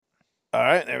All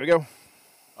right, there we go.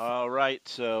 All right,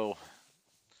 so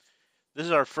this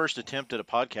is our first attempt at a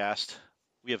podcast.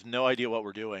 We have no idea what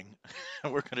we're doing.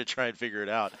 We're going to try and figure it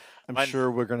out. I'm Mine sure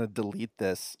we're going to delete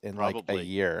this in like a probably.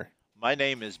 year. My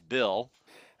name is Bill,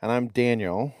 And I'm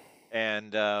Daniel.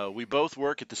 and we both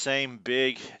work at the same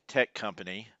big tech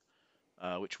company,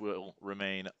 which will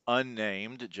remain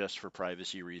unnamed just for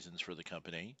privacy reasons for the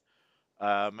company.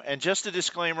 And just a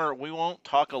disclaimer, we won't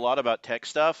talk a lot about tech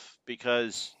stuff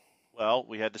because, well,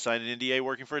 we had to sign an NDA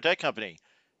working for a tech company,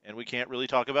 and we can't really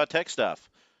talk about tech stuff.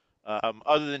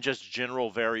 Other than just general,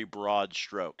 very broad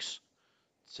strokes.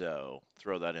 So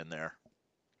throw that in there.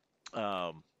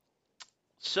 Um,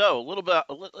 so a little bit.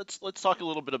 Let's talk a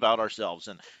little bit about ourselves,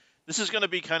 and this is going to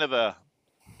be kind of a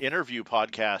interview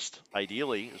podcast.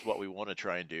 Ideally, is what we want to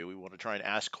try and do. We want to try and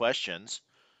ask questions,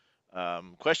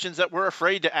 questions that we're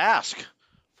afraid to ask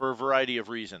for a variety of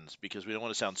reasons, because we don't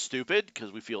want to sound stupid,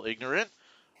 because we feel ignorant.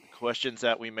 Questions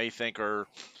that we may think are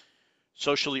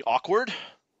socially awkward.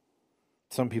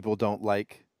 Some people don't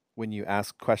like when you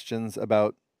ask questions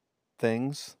about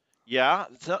things. Yeah,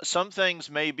 some things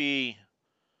may be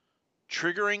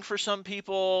triggering for some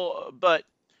people, but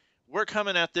we're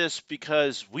coming at this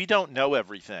because we don't know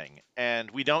everything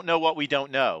and we don't know what we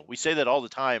don't know. We say that all the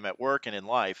time at work and in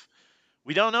life.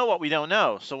 We don't know what we don't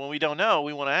know. So when we don't know,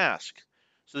 we want to ask.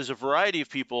 So there's a variety of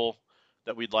people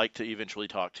that we'd like to eventually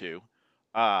talk to.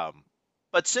 Um,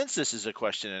 but since this is a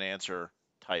question and answer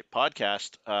type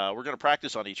podcast, we're going to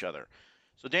practice on each other.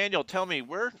 So Daniel, tell me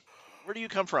where do you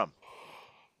come from?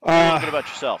 Tell me a little Uh, bit about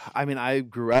yourself. I mean, I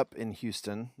grew up in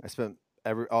Houston. I spent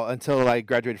until I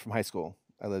graduated from high school.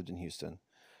 I lived in Houston.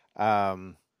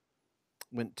 Um,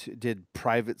 did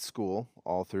private school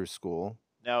all through school.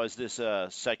 Now, is this a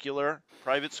secular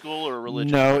private school or a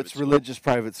religious No, private it's school? religious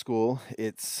private school.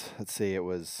 It's let's see, it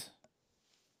was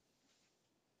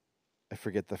I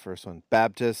forget the first one.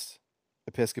 Baptist,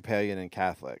 Episcopalian, and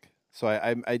Catholic. So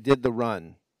I did the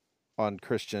run on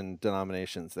Christian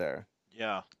denominations there.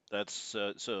 Yeah, that's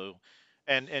so.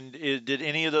 Did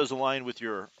any of those align with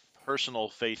your personal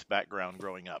faith background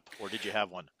growing up, or did you have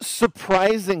one?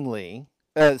 Surprisingly,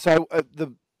 I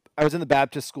was in the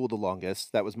Baptist school the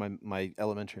longest. That was my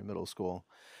elementary and middle school.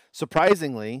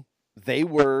 Surprisingly, they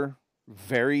were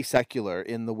very secular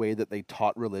in the way that they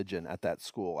taught religion at that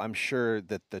school. I'm sure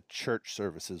that the church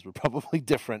services were probably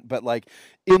different, but like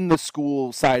in the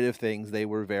school side of things, they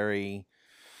were very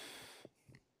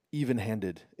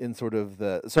even-handed in sort of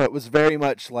the so it was very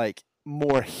much like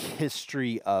more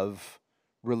history of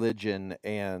religion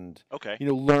and Okay,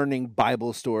 learning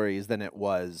Bible stories than it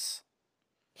was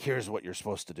here's what you're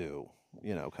supposed to do,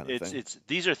 kind of thing. it's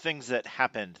these are things that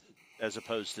happened as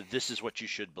opposed to this is what you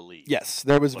should believe. Yes,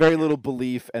 there Is was what I'm very hearing. little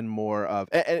belief and more of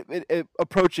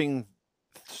approaching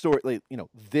story like,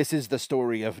 this is the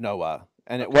story of Noah,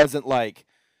 and it Okay, wasn't like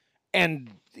and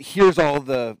here's all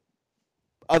the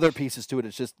other pieces to it.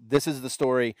 It's just this is the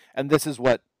story and this is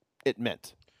what it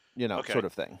meant, okay. sort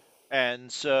of thing. And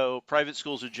so private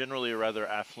schools are generally a rather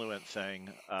affluent thing.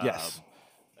 Yes.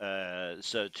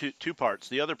 So two parts.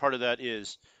 The other part of that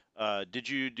is, did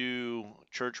you do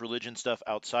church religion stuff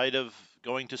outside of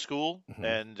going to school? Hmm.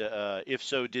 And if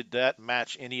so, did that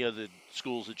match any of the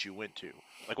schools that you went to?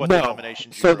 Like what No.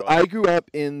 denominations you So grew up I in? grew up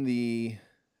in the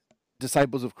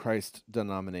Disciples of Christ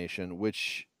denomination,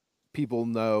 which people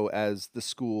know as the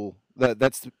school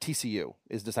that's the TCU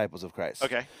is Disciples of Christ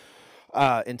Okay.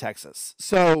 in Texas.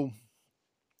 So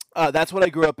that's what I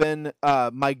grew up in.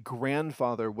 My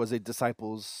grandfather was a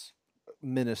Disciples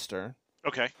minister,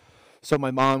 Okay. so my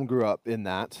mom grew up in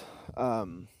that.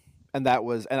 And that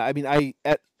was, and I mean, I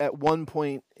at one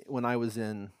point when I was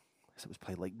in, I guess it was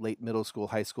probably like late middle school,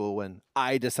 high school, when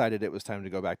I decided it was time to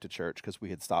go back to church because we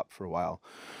had stopped for a while.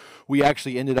 We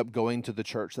actually ended up going to the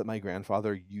church that my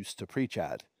grandfather used to preach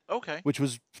at, Okay. which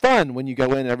was fun when you go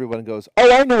in and everyone goes,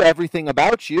 "Oh, I know everything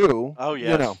about you." Oh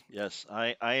You know. yes,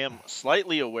 yes. I am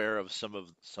slightly aware of some of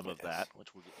Yes. that,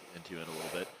 which we'll get into in a little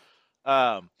bit.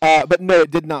 Um, But no,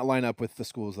 it did not line up with the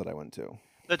schools that I went to.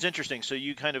 that's interesting. So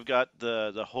you kind of got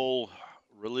the whole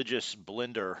religious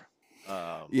blender.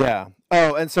 Um, Yeah.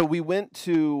 Oh, and so we went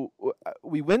to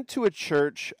a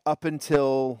church up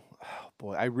until, oh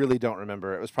boy, I really don't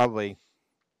remember. It was probably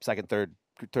second, third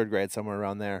grade, somewhere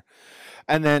around there.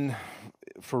 And then,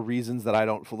 for reasons that I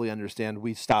don't fully understand,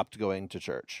 we stopped going to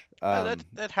church. that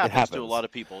It happens to a happens. lot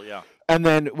of people. Yeah. And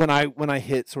then when I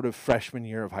hit sort of freshman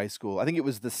year of high school, I think it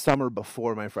was the summer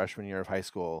before my freshman year of high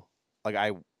school. Like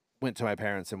went to my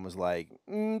parents and was like,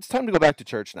 "It's time to go back to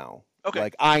church now. Okay.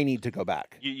 Like, I need to go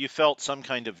back." You felt some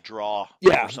kind of draw.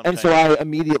 Yeah, Or some and kind so of, I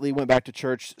immediately went back to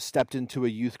church, stepped into a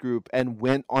youth group, and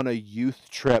went on a youth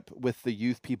trip with the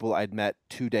youth people I'd met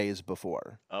 2 days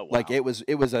before. oh wow. Like it was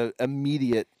a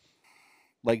immediate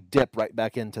like dip right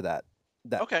back into that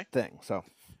Okay. thing. So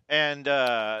And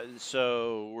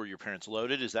so were your parents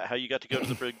loaded? Is that how you got to go to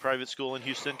the big private school in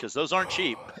Houston? Because those aren't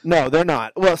cheap. no, they're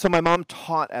not. Well, so my mom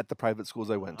taught at the private schools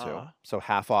I went to, Uh-huh. so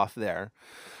half off there.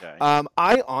 Okay.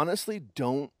 I honestly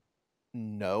don't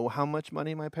know how much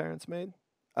money my parents made.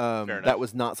 Fair enough. That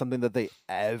was not something that they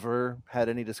ever had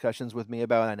any discussions with me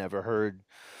about. I never heard,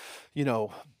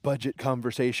 budget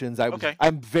conversations. Okay.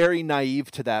 I'm very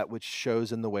naive to that, which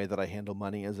shows in the way that I handle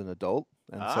money as an adult,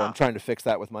 and so I'm trying to fix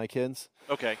that with my kids.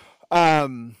 Okay.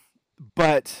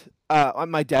 But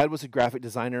my dad was a graphic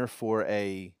designer for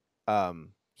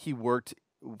he worked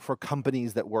for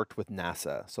companies that worked with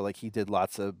NASA. So like he did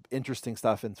lots of interesting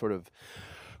stuff in sort of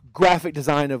graphic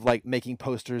design of like making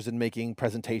posters and making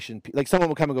presentation. Like someone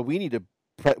would come and go, we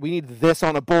need this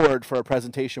on a board for a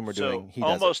presentation we're doing. He does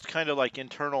almost kind of like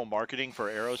internal marketing for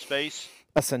aerospace.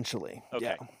 Essentially. Okay.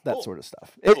 Yeah, that Cool. sort of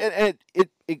stuff. Cool. It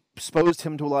exposed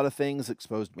him to a lot of things,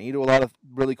 exposed me to a lot of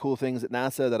really cool things at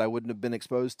NASA that I wouldn't have been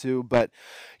exposed to. But,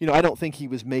 I don't think he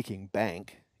was making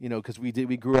bank, because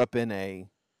I grew up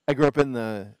in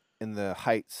the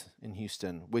Heights in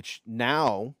Houston, which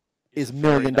now is It's $1 a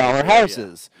very million nice area.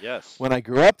 houses. Yes. When I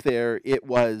grew up there, it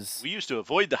was We used to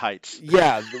avoid the Heights.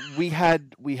 yeah, we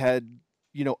had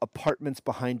apartments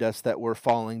behind us that were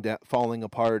falling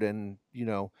apart, and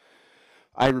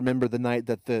I remember the night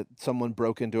that someone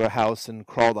broke into a house and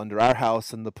crawled under our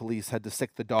house, and the police had to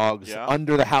stick the dogs Yeah.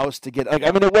 under the house to get. Like,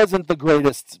 I mean, it wasn't the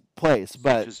greatest place,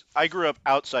 but 'Cause I grew up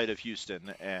outside of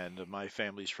Houston, and my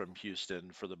family's from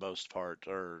Houston for the most part,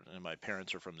 and my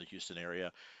parents are from the Houston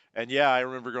area. And yeah, I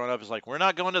remember growing up, it's like, we're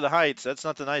not going to the Heights. That's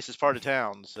not the nicest part of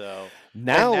town. So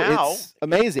now it's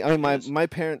amazing. I mean, it is. my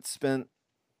parents spent.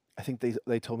 I think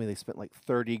they told me they spent like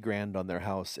 $30,000 on their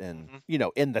house in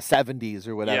in the 70s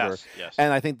or whatever. Yes.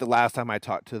 And I think the last time I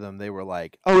talked to them, they were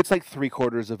like, "Oh, it's like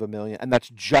 $750,000, and that's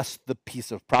just the piece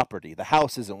of property. The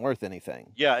house isn't worth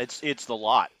anything." Yeah, it's the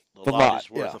lot. The lot lot, is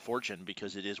worth yeah. a fortune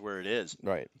because it is where it is.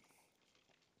 Right.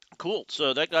 Cool.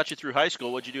 So that got you through high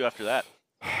school. What'd you do after that?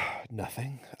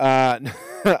 Nothing. Fair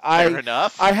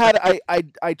enough.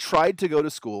 I tried to go to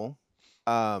school.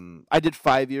 I did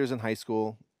 5 years in high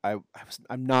school.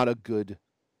 I'm not a good.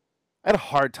 I had a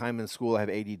hard time in school. I have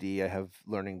ADD. I have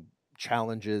learning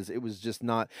challenges. It was just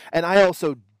not. And I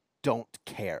also don't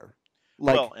care.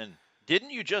 Like, well, and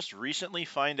didn't you just recently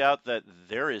find out that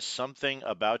there is something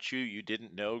about you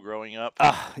didn't know growing up?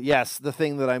 yes, the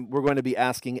thing that we're going to be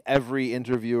asking every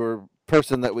interviewer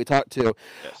person that we talk to.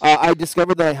 Yes. I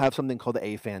discovered that I have something called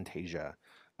aphantasia,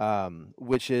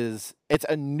 which it's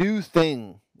a new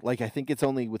thing. Like, I think it's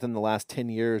only within the last 10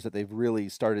 years that they've really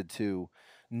started to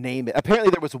name it.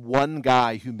 Apparently there was one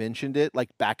guy who mentioned it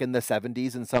like back in the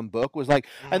 70s in some book, was like,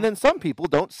 and then some people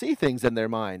don't see things in their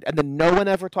mind. And then no one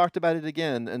ever talked about it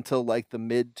again until like the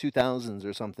mid 2000s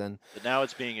or something. But now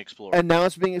it's being explored. And now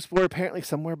it's being explored apparently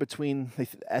somewhere between, they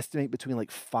estimate between like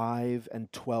 5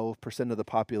 and 12% of the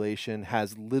population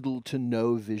has little to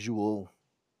no visual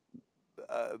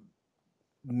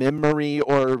memory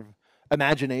or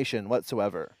imagination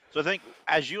whatsoever. So I think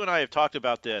as you and I have talked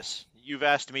about this, you've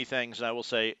asked me things, and I will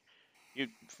say,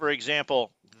 for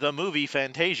example, the movie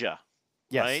Fantasia,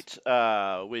 Yes.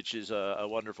 right? Which is a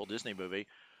wonderful Disney movie.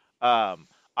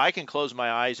 I can close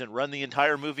my eyes and run the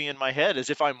entire movie in my head as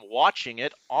if I'm watching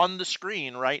it on the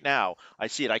screen right now. I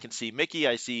see it. I can see Mickey.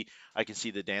 I can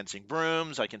see the dancing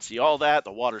brooms. I can see all that,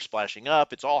 the water splashing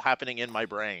up. It's all happening in my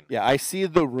brain. Yeah, I see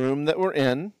the room that we're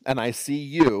in, and I see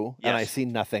you, and I Yes. see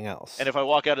nothing else. And if I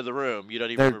walk out of the room, you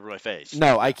don't even remember my face.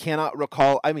 No, I cannot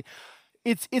recall. I mean,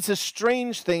 it's a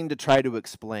strange thing to try to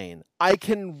explain. I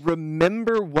can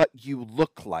remember what you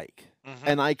look like,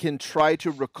 and I can try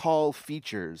to recall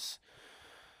features,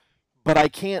 but I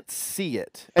can't see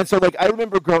it. And so, like, I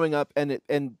remember growing up, and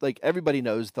like everybody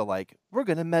knows the like, we're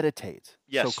gonna meditate.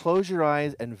 Yes. So close your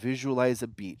eyes and visualize a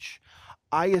beach.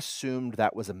 I assumed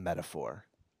that was a metaphor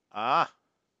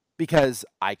because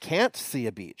I can't see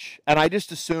a beach, and I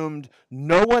just assumed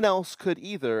no one else could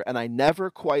either. And I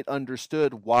never quite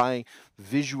understood why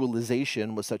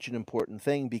visualization was such an important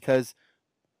thing, because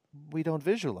we don't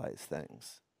visualize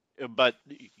things. But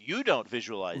you don't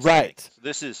visualize Right. things.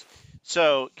 This is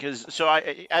so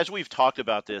I, as we've talked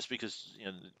about this, because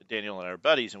Daniel and I are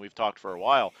buddies and we've talked for a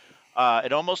while.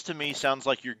 It almost to me sounds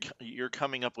like you're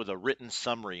coming up with a written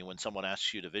summary when someone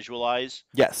asks you to visualize.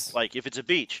 Yes. Like if it's a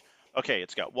beach, Okay,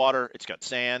 it's got water, it's got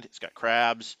sand, it's got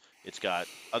crabs, it's got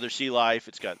other sea life,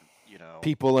 it's got,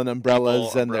 People and people,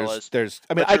 umbrellas, and umbrellas. there's.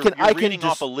 I mean, But you're I can reading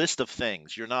off a just list of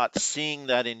things. You're not seeing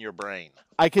that in your brain.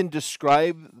 I can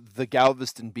describe the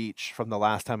Galveston beach from the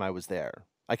last time I was there.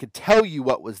 I could tell you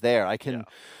what was there. I Yeah. can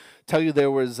tell you there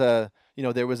was a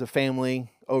there was a family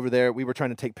over there. We were trying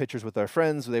to take pictures with our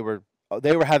friends. They were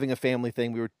having a family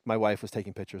thing. My wife was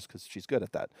taking pictures because she's good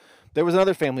at that. There was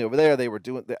another family over there. They were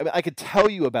doing. I mean, I could tell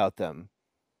you about them,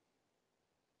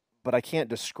 but I can't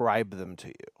describe them to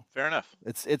you. Fair enough.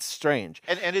 It's strange.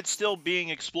 And it's still being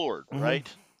explored, Mhm.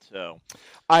 right? So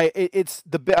I'll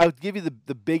give you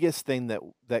the biggest thing that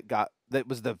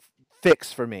was the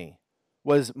fix for me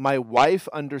was my wife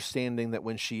understanding that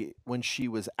when she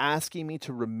was asking me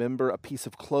to remember a piece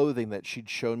of clothing that she'd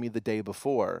shown me the day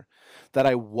before, that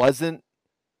I wasn't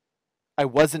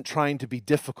trying to be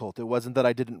difficult. It wasn't that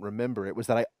I didn't remember. It was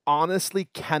that I honestly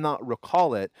cannot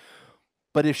recall it.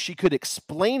 But if she could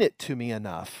explain it to me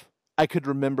enough, I could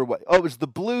remember what. Oh, it was the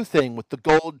blue thing with the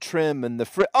gold trim and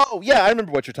the. Oh, yeah, I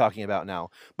remember what you're talking about now.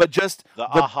 But just the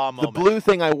aha the moment. blue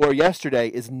thing I wore yesterday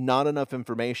is not enough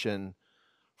information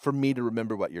for me to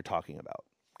remember what you're talking about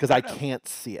because I Fair enough. can't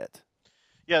see it.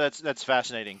 Yeah, that's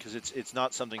fascinating because it's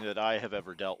not something that I have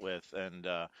ever dealt with, and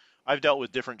I've dealt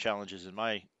with different challenges in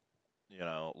my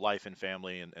life and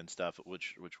family and stuff,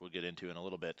 which we'll get into in a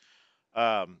little bit.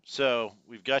 So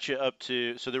we've got you up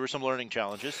to. So there were some learning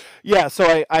challenges. Yeah,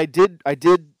 so I did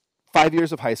 5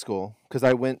 years of high school because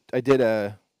I did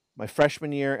my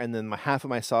freshman year and then half of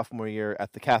my sophomore year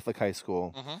at the Catholic high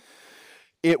school. Mm-hmm.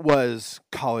 It was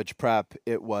college prep.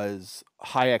 It was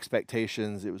high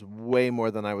expectations. It was way more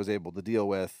than I was able to deal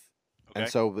with. Okay. And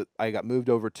so I got moved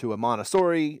over to a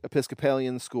Montessori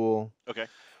Episcopalian school, Okay.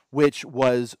 which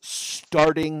was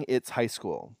starting its high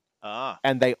school. Ah.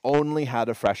 And they only had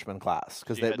a freshman class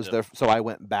because So you that had was to- their. So I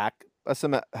went back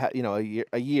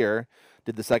a year,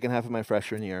 did the second half of my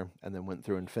freshman year, and then went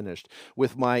through and finished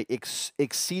with my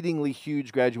exceedingly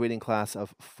huge graduating class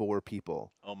of 4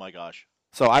 people. Oh my gosh.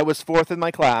 So I was 4th in my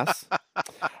class,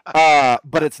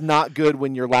 but it's not good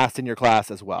when you're last in your class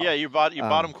as well. Yeah, you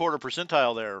bottom quarter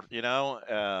percentile there.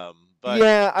 But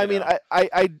yeah, I you mean, know,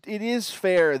 it is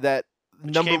fair that but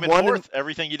you number came in one, fourth,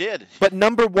 everything you did. but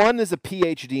number one is a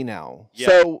PhD now. Yeah.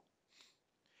 So,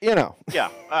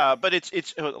 Yeah, but it's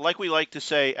like we like to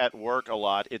say at work a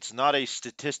lot. It's not a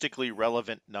statistically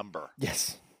relevant number.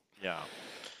 yes. Yeah.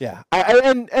 Yeah,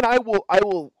 I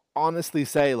will honestly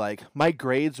say like my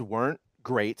grades weren't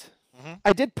great. Mm-hmm.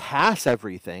 I did pass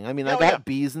everything. I mean, I Oh, got yeah.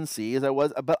 B's and C's.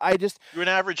 But You're an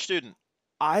average student.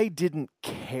 I didn't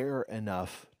care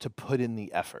enough to put in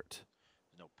the effort.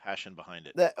 No passion behind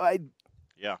it. That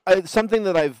Yeah. something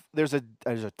that there's a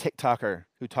TikToker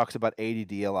who talks about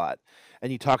ADD a lot,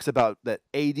 and he talks about that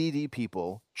ADD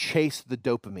people chase the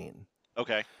dopamine.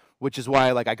 Okay. Which is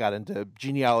why I got into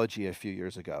genealogy a few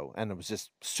years ago, and I was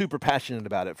just super passionate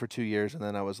about it for 2 years, and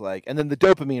then I was like, and then the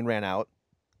dopamine ran out,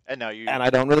 And now you. and I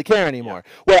don't really care anymore.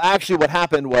 Well, actually, what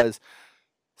happened was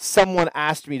someone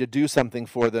asked me to do something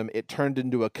for them. It turned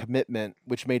into a commitment,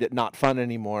 which made it not fun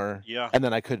anymore, Yeah. and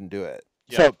then I couldn't do it.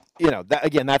 Yeah. So that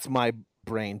again, that's my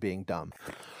brain being dumb.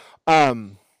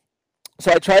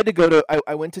 So I tried to go to.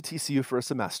 I went to TCU for a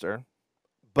semester,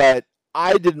 but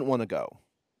I didn't want to go.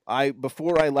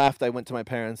 Before I left, I went to my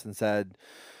parents and said,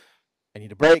 I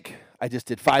need a break. I just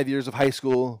did 5 years of high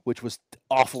school, which was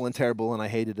awful and terrible, and I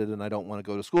hated it, and I don't want to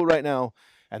go to school right now.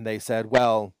 And they said,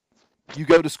 well, you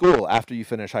go to school after you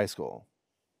finish high school.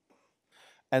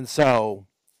 And so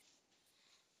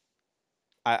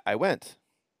I went.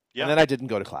 Yeah. And then I didn't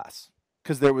go to class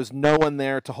because there was no one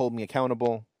there to hold me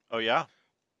accountable. Oh yeah.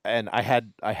 And I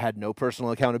had no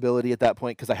personal accountability at that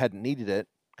point because I hadn't needed it.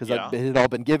 Because Yeah. it had all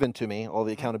been given to me. All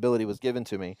the accountability was given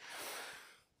to me.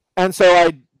 And so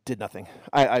I did nothing.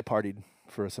 I partied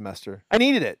for a semester. I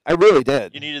needed it. I really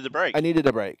did. You needed the break. I needed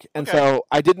a break. And Okay. so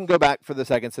I didn't go back for the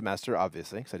second semester,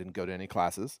 obviously, because I didn't go to any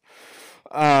classes.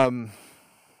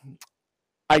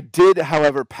 I did,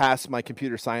 however, pass my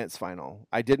computer science final.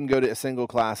 I didn't go to a single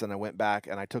class, and I went back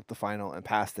and I took the final and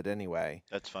passed it anyway,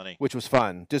 That's funny. which was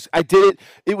fun. I did it.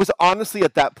 It was honestly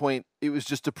at that point, it was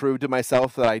just to prove to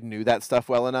myself that I knew that stuff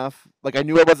well enough. Like I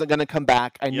knew I wasn't going to come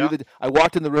back. I knew Yeah. that I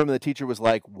walked in the room and the teacher was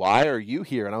like, "Why are you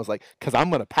here?" And I was like, "Because I'm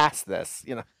going to pass this,"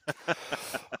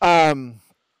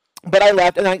 But I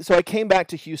left, and so I came back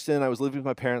to Houston. I was living with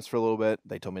my parents for a little bit.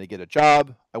 They told me to get a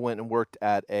job. I went and worked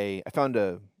at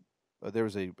there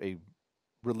was a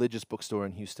religious bookstore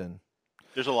in Houston.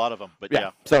 There's a lot of them, but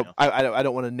yeah. So I know. I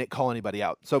don't want to call anybody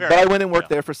out. So, Fair but I enough. went and worked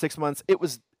Yeah. there for 6 months. It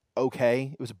was okay.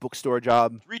 It was a bookstore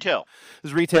job. Retail. It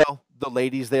was retail. The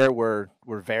ladies there were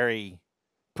very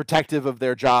protective of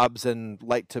their jobs and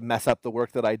like to mess up the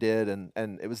work that I did, and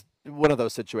it was one of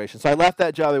those situations. So I left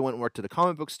that job. I went and worked at a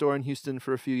comic book store in Houston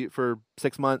for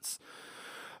 6 months,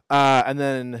 and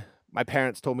then my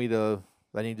parents told me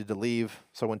I needed to leave,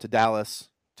 so I went to Dallas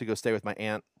to go stay with my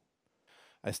aunt.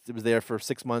 Was there for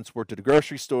 6 months. Worked at a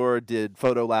grocery store, did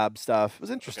photo lab stuff. It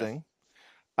was interesting.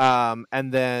 Okay.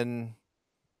 And then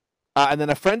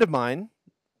a friend of mine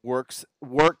worked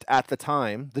at the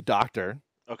time, the doctor.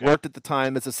 Okay. Worked at the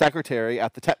time as a secretary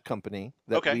at the tech company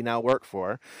that we now work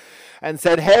for, and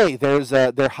said, "Hey,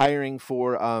 they're hiring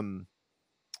for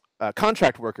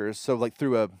contract workers, so like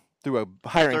through a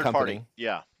hiring Third company." Party.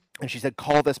 Yeah. And she said,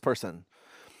 "Call this person."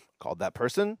 Called that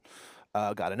person,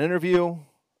 got an interview.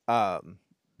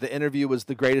 The interview was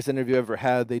the greatest interview I ever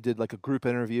had. They did like a group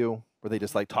interview where they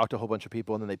just like talked to a whole bunch of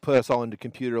people, and then they put us all into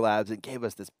computer labs and gave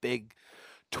us this big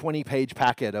 20-page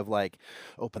packet of like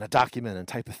open a document and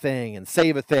type a thing and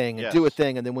save a thing and do a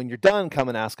thing, and then when you're done, come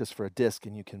and ask us for a disk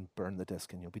and you can burn the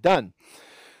disk and you'll be done.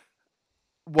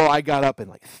 Well, I got up in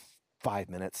like 5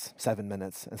 minutes, 7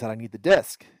 minutes, and said I need the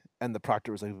disk, and the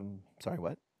proctor was like, "Sorry,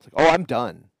 what?" It's like, "Oh, I'm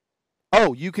done."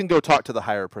 "Oh, you can go talk to the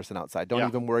hire person outside. Don't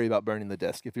even worry about burning the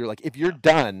disk. If you're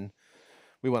done,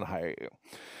 we want to hire you."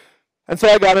 And so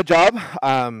I got a job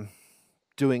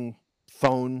doing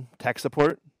phone tech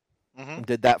support. Mm-hmm.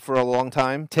 Did that for a long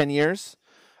time, 10 years.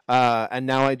 And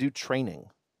now I do training.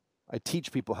 I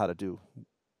teach people how to do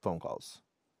phone calls.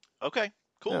 Okay,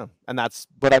 cool. Yeah, and that's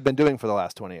what I've been doing for the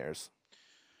last 20 years.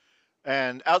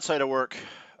 And outside of work,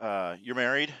 you're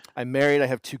married? I'm married. I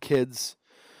have 2 kids,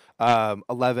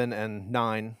 11 and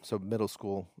 9, so middle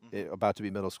school, about to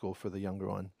be middle school for the younger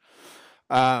one.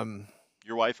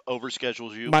 Your wife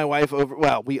overschedules you? My wife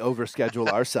we overschedule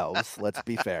ourselves. Let's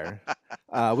be fair.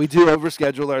 We do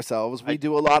overschedule ourselves. We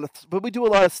do a lot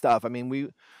of stuff. I mean,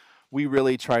 we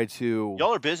really try to.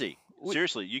 Y'all are busy.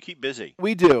 Seriously, you keep busy.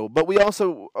 We do, but we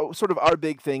also sort of our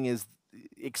big thing is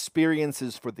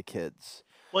experiences for the kids.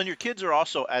 Well, and your kids are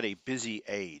also at a busy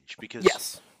age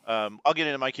because I'll get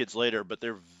into my kids later, but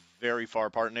they're very far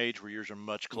apart in age where yours are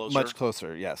much closer. Much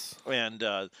closer, yes. And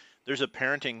there's a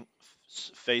parenting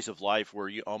phase of life where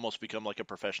you almost become like a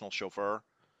professional chauffeur,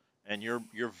 and you're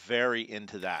very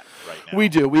into that right now. We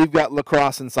do. We've got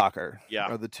lacrosse and soccer. Yeah,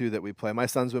 are the two that we play. My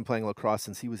son's been playing lacrosse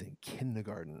since he was in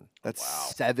kindergarten. That's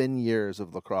 7 years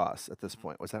of lacrosse at this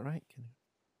point. Was that right?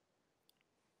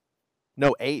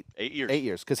 No, 8. 8 years. 8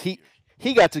 years, because he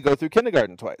got to go through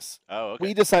kindergarten twice. Oh, okay.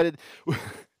 We decided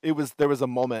there was a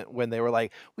moment when they were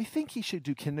like, "We think he should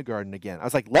do kindergarten again." I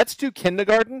was like, "Let's do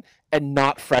kindergarten and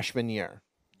not freshman year."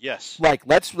 Yes. Like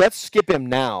let's skip him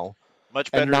now.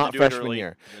 Much better and not to do freshman it early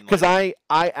year. Because I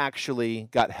actually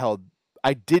got held.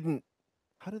 I didn't.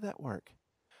 How did that work?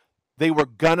 They were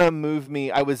gonna move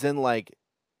me. I was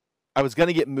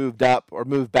gonna get moved up or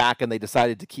moved back, and they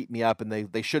decided to keep me up, and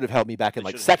they should have held me back in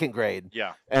like second grade.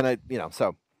 Yeah. And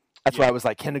so that's why I was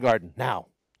like, kindergarten now.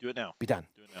 Do it now. Be done.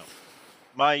 Do it now.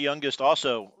 My youngest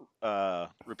also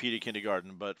repeated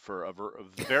kindergarten, but for a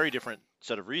very different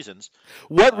set of reasons.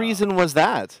 What reason was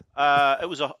that? It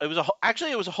was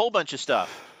a whole bunch of stuff.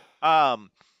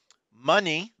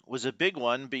 Money was a big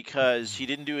one because he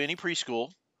didn't do any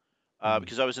preschool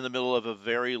because I was in the middle of a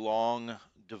very long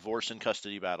divorce and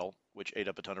custody battle, which ate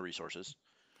up a ton of resources.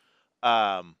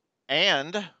 And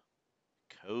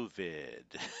COVID.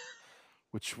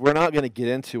 Which we're not going to get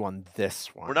into on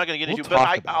this one. We're not going to get into,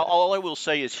 but all I will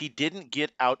say is he didn't get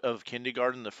out of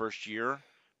kindergarten the first year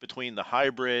between the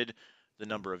hybrid, the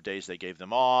number of days they gave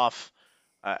them off,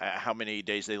 how many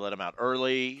days they let him out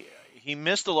early. He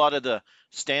missed a lot of the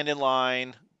stand in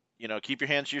line, keep your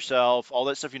hands to yourself, all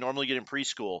that stuff you normally get in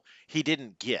preschool. He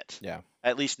didn't get,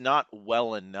 at least not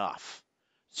well enough.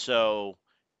 So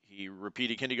he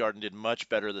repeated kindergarten, did much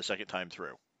better the second time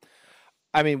through.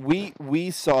 I mean, we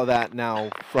saw that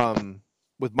now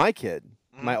with my kid,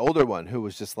 my older one, who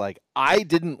was just like, I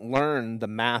didn't learn the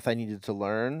math I needed to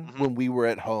learn when we were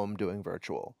at home doing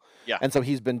virtual. Yeah. And so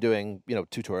he's been doing,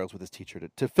 tutorials with his teacher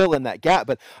to fill in that gap.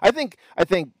 But I think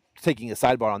taking a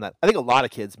sidebar on that, I think a lot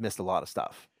of kids missed a lot of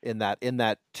stuff in that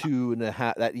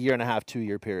 1.5 year, 2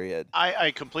 year period.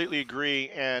 I completely agree.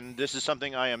 And this is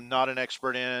something I am not an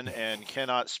expert in and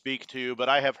cannot speak to, but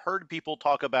I have heard people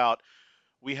talk about.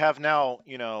 We have now,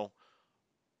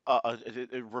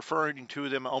 referring to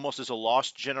them almost as a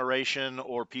lost generation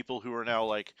or people who are now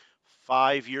like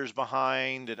 5 years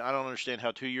behind. And I don't understand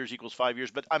how 2 years equals 5 years,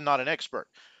 but I'm not an expert.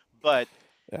 But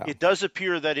it does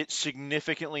appear that it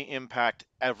significantly impact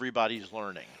everybody's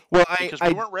learning. Well, because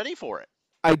we weren't ready for it.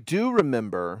 I do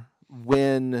remember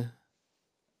when.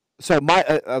 So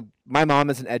my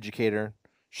mom is an educator.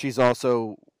 She's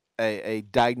also a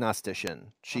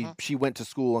diagnostician. She went to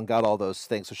school and got all those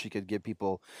things so she could give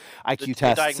people IQ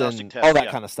tests diagnostic and tests, all that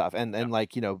yeah. kind of stuff. And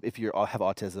like, you know, if you have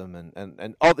autism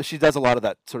and all that, she does a lot of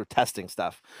that sort of testing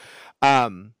stuff.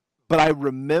 But I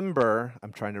remember,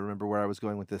 I'm trying to remember where I was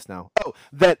going with this now. Oh,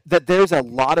 that there's a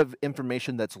lot of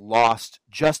information that's lost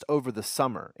just over the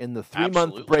summer. In the 3-month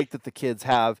Absolutely. break that the kids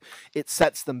have, it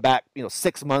sets them back,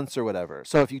 6 months or whatever.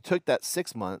 So if you took that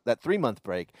 3-month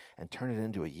break and turn it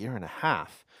into a year and a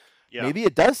half, Yeah. maybe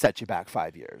it does set you back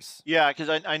 5 years. Yeah, because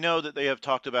I know that they have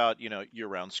talked about,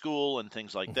 year-round school and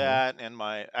things like that. And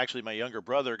my younger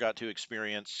brother got to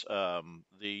experience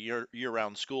the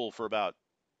year-round school for about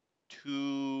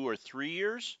 2 or 3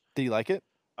 years. Do you like it?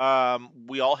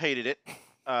 We all hated it,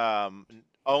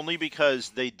 only because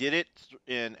they did it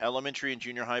in elementary and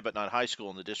junior high, but not high school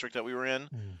in the district that we were in.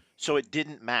 So it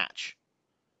didn't match.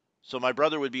 So my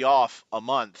brother would be off a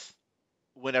month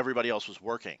when everybody else was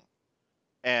working.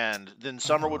 And then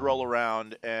summer would roll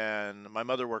around, and my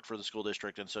mother worked for the school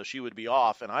district, and so she would be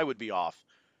off, and I would be off,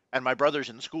 and my brother's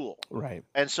in school. Right.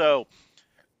 And so,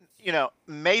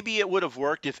 maybe it would have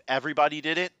worked if everybody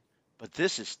did it, but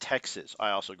this is Texas.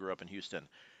 I also grew up in Houston,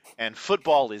 and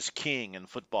football is king, and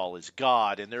football is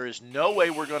God, and there is no way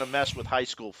we're going to mess with high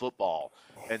school football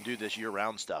and do this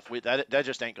year-round stuff. That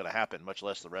just ain't going to happen, much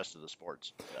less the rest of the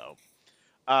sports.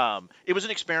 So, it was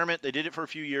an experiment. They did it for a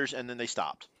few years, and then they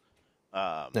stopped.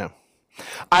 No,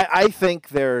 I think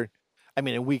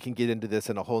and we can get into this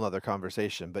in a whole nother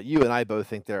conversation, but you and I both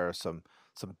think there are some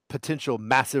potential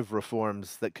massive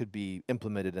reforms that could be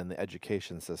implemented in the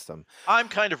education system. I'm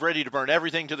kind of ready to burn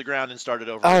everything to the ground and start it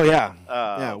over. Oh, yeah.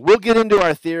 Yeah. We'll get into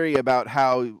our theory about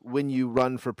how when you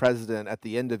run for president, at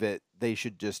the end of it, they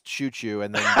should just shoot you.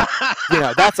 And then,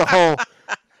 that's a whole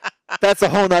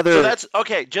nother. So that's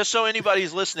okay. Just so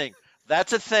anybody's listening,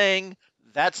 that's a thing.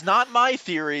 That's not my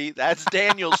theory. That's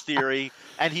Daniel's theory,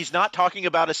 and he's not talking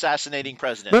about assassinating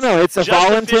presidents. No, it's a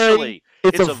voluntary.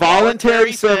 It's a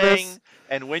voluntary service. Thing,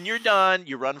 and when you're done,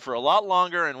 you run for a lot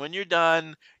longer, and when you're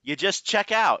done, you just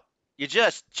check out. You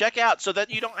just check out so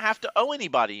that you don't have to owe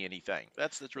anybody anything.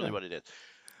 That's really what it is.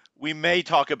 We may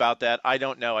talk about that. I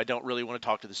don't know. I don't really want to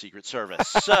talk to the Secret Service.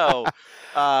 So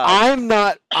I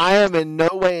am in no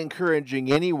way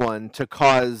encouraging anyone to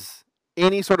cause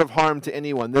any sort of harm to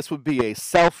anyone. This would be a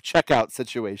self-checkout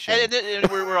situation. And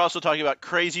we're also talking about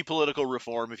crazy political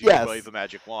reform if you can wave a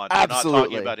magic wand. Absolutely. We're not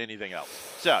talking about anything else.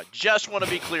 So just want to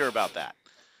be clear about that.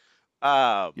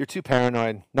 You're too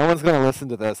paranoid. No one's going to listen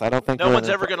to this. I don't think no one's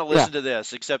ever going to listen to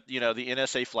this except, the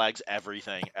NSA flags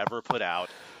everything ever put out.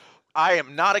 I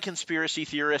am not a conspiracy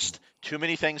theorist. Too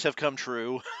many things have come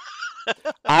true.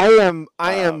 I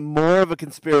am more of a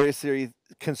conspiracy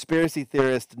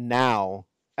theorist now.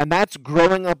 And that's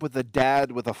growing up with a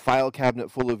dad with a file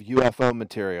cabinet full of UFO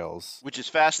materials. Which is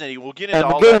fascinating. We'll get into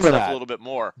all that stuff a little bit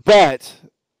more. But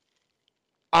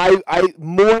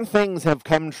more things have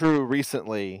come true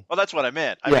recently. Well, that's what I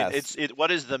meant. I mean, what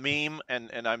is the meme?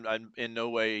 And I'm in no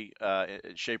way,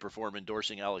 shape, or form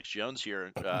endorsing Alex Jones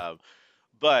here.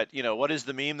 But, what is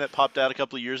the meme that popped out a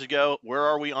couple of years ago? Where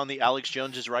are we on the Alex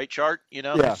Jones is right chart?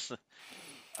 Yeah.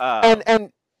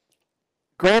 And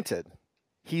granted,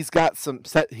 he's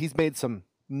made some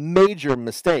major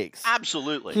mistakes.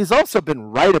 Absolutely. He's also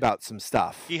been right about some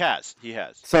stuff. He has.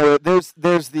 So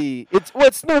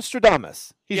it's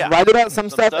Nostradamus. He's right about some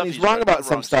stuff and he's wrong about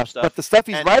some stuff. But the stuff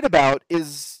he's right about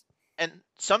is. And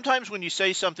sometimes when you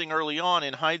say something early on,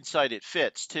 in hindsight, it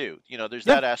fits too. There's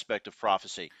that aspect of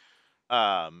prophecy.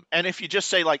 And if you just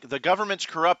say like the government's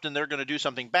corrupt and they're going to do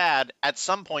something bad, at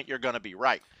some point you're going to be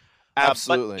right.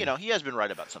 Absolutely. But, he has been right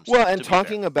about some stuff. Well, and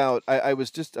talking about, I'm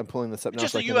pulling this up now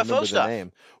just so I the can UFO remember stuff. the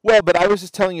name. Well, but I was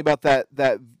just telling you about that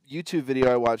YouTube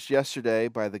video I watched yesterday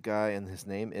by the guy, and his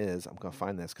name is, I'm going to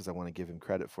find this because I want to give him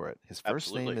credit for it. His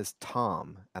first name is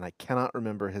Tom, and I cannot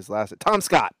remember his last name. Tom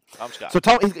Scott. So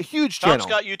he's a huge channel. Tom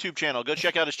Scott YouTube channel. Go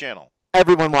check out his channel.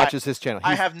 Everyone watches his channel.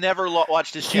 I have never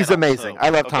watched his channel. He's amazing. I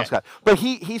love Tom Scott. But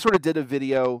he sort of did a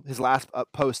video, his last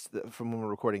post from when we're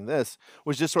recording this,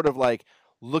 was just sort of like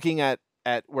looking at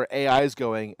where AI is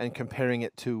going and comparing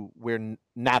it to where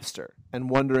Napster, and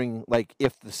wondering like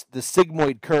if the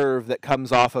sigmoid curve that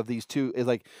comes off of these two is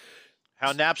like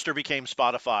how Napster became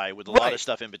Spotify with a lot of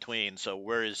stuff in between. So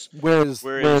where is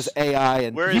AI,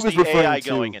 and where is the AI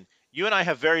going? And you and I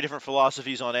have very different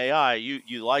philosophies on AI.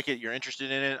 You like it, you're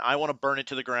interested in it. I want to burn it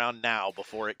to the ground now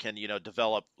before it can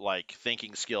develop like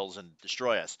thinking skills and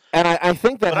destroy us. And I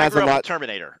think that has a lot. I grew up with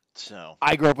Terminator, so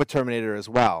I grew up with Terminator as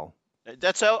well.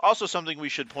 That's also something we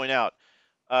should point out.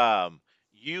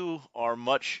 You are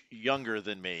much younger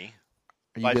than me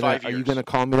by 5 years. Are you going to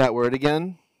call me that word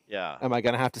again? Yeah. Am I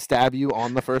going to have to stab you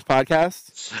on the first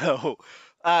podcast? So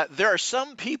there are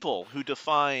some people who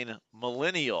define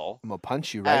millennial I'm going to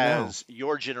punch you right now. as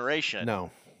your generation.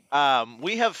 No.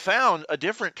 We have found a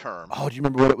different term. Oh, do you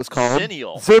remember what it was called?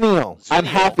 Zennial. Zennial. I'm Zennial.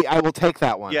 happy. I will take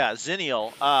that one. Yeah,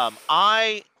 Zennial.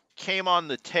 I came on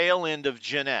the tail end of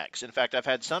Gen X. In fact, I've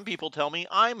had some people tell me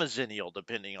I'm a Zennial,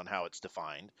 depending on how it's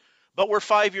defined. But we're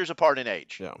 5 years apart in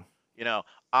age. Yeah. You know,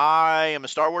 I am a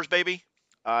Star Wars baby.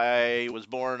 I was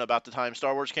born about the time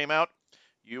Star Wars came out.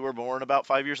 You were born about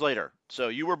 5 years later. So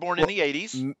you were born in the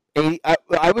 80s.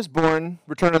 I was born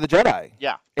Return of the Jedi.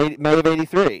 Yeah. May of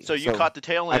 83. So you caught the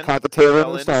tail end. I caught the tail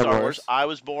end of Star Wars. I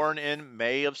was born in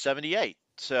May of 78.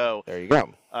 So there you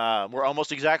go. We're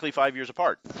almost exactly 5 years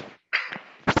apart.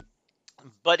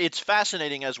 But it's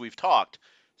fascinating as we've talked,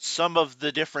 some of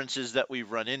the differences that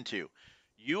we've run into.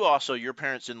 Your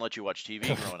parents didn't let you watch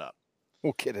TV growing up.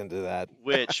 We'll get into that.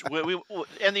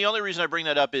 And the only reason I bring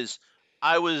that up is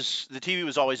the TV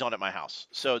was always on at my house.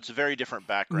 So it's a very different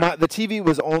background. The TV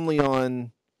was only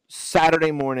on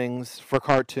Saturday mornings for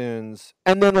cartoons.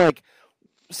 And then like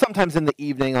sometimes in the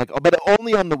evening, but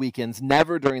only on the weekends,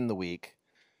 never during the week.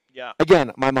 Yeah.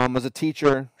 Again, my mom was a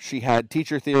teacher. She had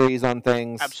teacher theories on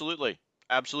things. Absolutely.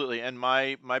 And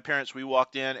my parents, we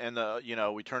walked in and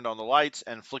we turned on the lights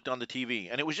and flicked on the TV,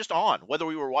 and it was just on, whether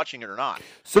we were watching it or not.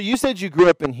 So you said you grew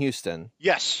up in Houston.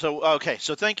 Yes. So okay.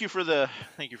 So thank you for the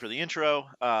intro.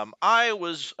 I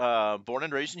was born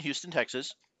and raised in Houston,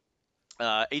 Texas,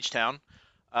 H-Town,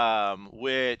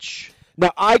 which.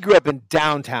 Now, I grew up in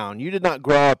downtown. You did not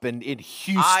grow up in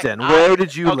Houston. Where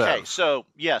did you live? Okay, so,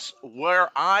 yes, where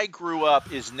I grew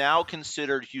up is now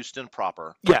considered Houston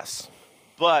proper. Yes.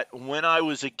 But when I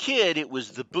was a kid, it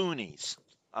was the boonies.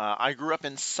 I grew up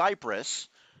in Cypress,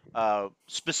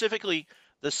 specifically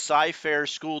the Cy-Fair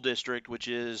School District, which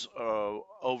is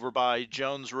over by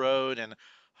Jones Road and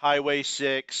Highway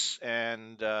 6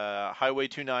 and Highway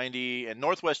 290 and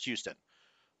Northwest Houston,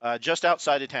 just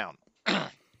outside of town.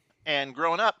 And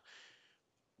growing up,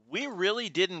 we really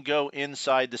didn't go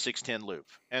inside the 610 loop.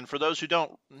 And for those who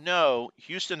don't know,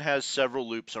 Houston has several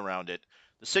loops around it.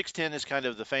 The 610 is kind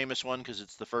of the famous one because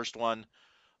it's the first one.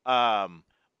 And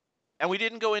we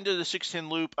didn't go into the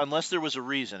 610 loop unless there was a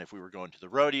reason. If we were going to the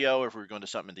rodeo, or if we were going to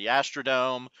something in the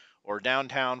Astrodome or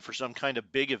downtown for some kind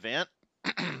of big event,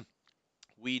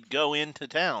 we'd go into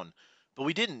town. But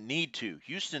we didn't need to.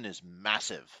 Houston is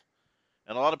massive.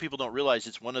 And a lot of people don't realize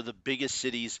it's one of the biggest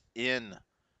cities in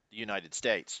the United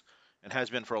States and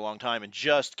has been for a long time and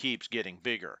just keeps getting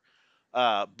bigger.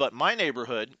 But my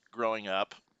neighborhood growing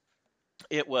up,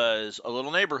 it was a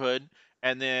little neighborhood.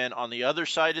 And then on the other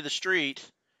side of the street,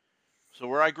 so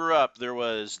where I grew up, there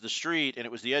was the street and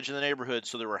it was the edge of the neighborhood.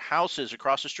 So there were houses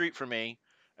across the street from me.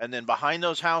 And then behind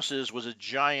those houses was a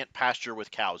giant pasture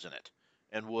with cows in it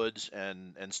and woods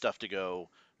and stuff to go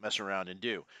mess around and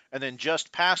do. And then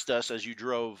just past us as you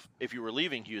drove, if you were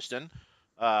leaving Houston,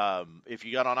 if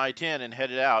you got on I-10 and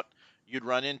headed out, you'd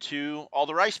run into all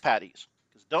the rice paddies.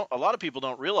 A lot of people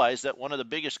don't realize that one of the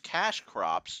biggest cash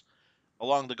crops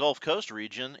along the Gulf Coast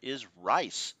region is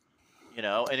rice.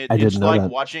 And it's like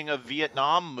watching a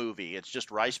Vietnam movie. It's just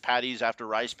rice paddies after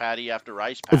rice paddy after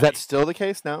rice paddy. Is that still the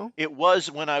case now? It was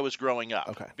when I was growing up.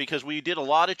 Okay. Because we did a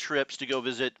lot of trips to go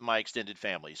visit my extended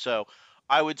family. So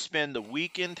I would spend the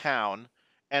week in town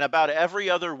and about every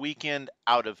other weekend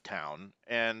out of town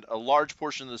and a large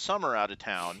portion of the summer out of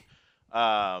town.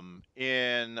 I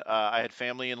had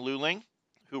family in Luling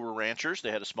who were ranchers.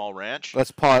 They had a small ranch.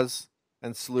 Let's pause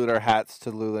and salute our hats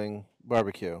to Luling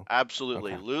Barbecue.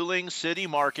 Absolutely. Okay. Luling City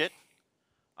Market.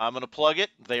 I'm going to plug it.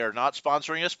 They are not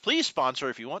sponsoring us. Please sponsor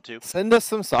if you want to. Send us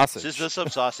some sausage. Send us some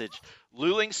sausage.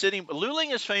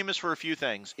 Luling is famous for a few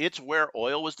things. It's where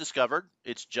oil was discovered.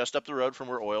 It's just up the road from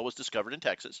where oil was discovered in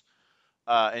Texas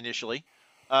initially.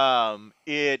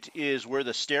 It is where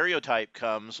the stereotype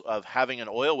comes of having an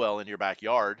oil well in your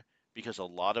backyard because a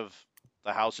lot of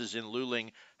the houses in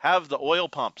Luling have the oil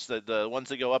pumps, the ones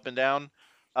that go up and down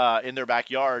in their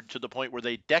backyard to the point where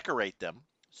they decorate them.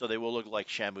 So they will look like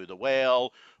Shamu the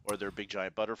whale or their big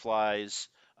giant butterflies.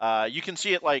 You can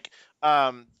see it like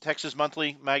Texas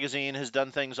Monthly magazine has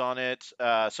done things on it.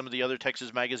 Some of the other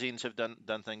Texas magazines have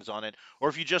done things on it. Or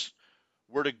if you just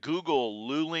were to Google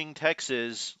Luling,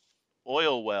 Texas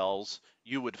oil wells,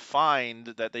 you would find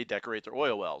that they decorate their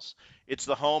oil wells. It's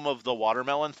the home of the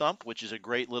Watermelon Thump, which is a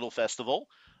great little festival.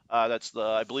 I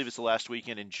believe it's the last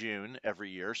weekend in June every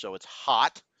year, so it's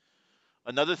hot.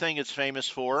 Another thing it's famous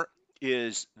for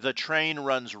is the train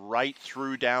runs right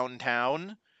through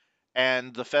downtown,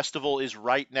 and the festival is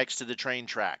right next to the train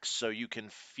tracks, so you can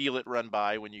feel it run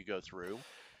by when you go through.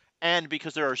 And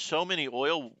because there are so many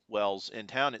oil wells in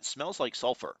town, it smells like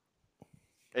sulfur.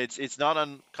 It's not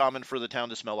uncommon for the town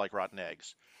to smell like rotten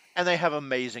eggs. And they have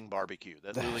amazing barbecue.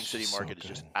 That Luling That's City just so Market is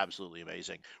just good. absolutely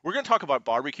amazing. We're going to talk about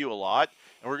barbecue a lot,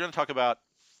 and we're going to talk about,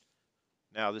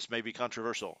 now this may be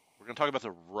controversial. We're going to talk about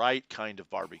the right kind of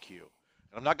barbecue.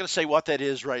 And I'm not going to say what that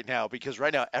is right now because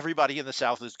right now everybody in the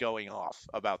South is going off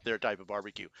about their type of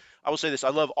barbecue. I will say this: I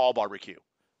love all barbecue,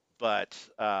 but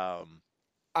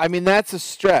I mean, that's a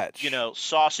stretch.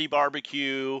 saucy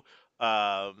barbecue,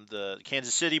 the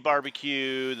Kansas City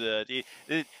barbecue,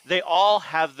 they all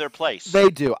have their place. They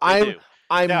do. They I'm do.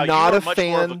 I'm Now you not are a much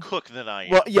more of a fan. cook than I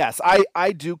Well, am. yes,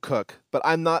 I do cook, but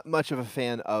I'm not much of a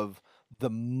fan of the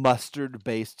mustard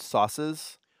based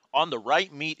sauces. On the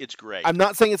right meat, it's great. I'm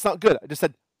not saying it's not good. I just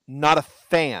said not a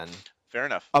fan Fair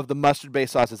enough. of the mustard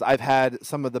based sauces. I've had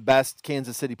some of the best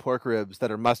Kansas City pork ribs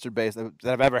that are mustard based that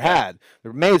I've ever Yeah, had.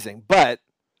 They're amazing, but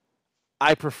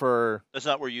I prefer that's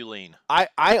not where you lean. I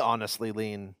honestly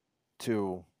lean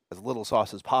to as little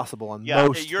sauce as possible on Yeah,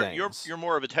 most you're things.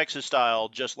 more of a Texas style,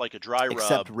 just like a dry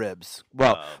Except rub. ribs.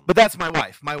 Well, Um, but that's my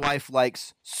wife. My wife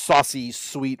likes saucy,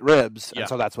 sweet ribs, and yeah.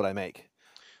 so that's what I make.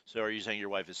 So are you saying your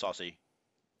wife is saucy?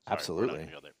 Sorry, we're not Absolutely. going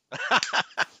to go there.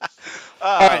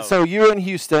 All right, so you're in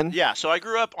Houston. Yeah, so I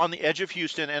grew up on the edge of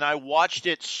Houston, and I watched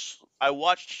it. I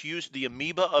watched the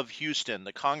amoeba of Houston,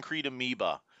 the concrete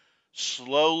amoeba,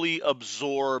 slowly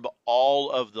absorb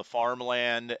all of the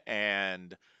farmland.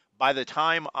 And by the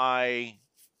time I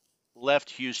left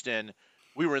Houston,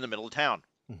 we were in the middle of town.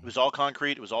 It Mhm. was all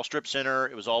concrete. It was all strip center.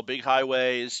 It was all big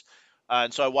highways,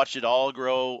 and so I watched it all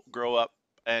grow up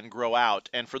and grow out.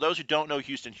 And for those who don't know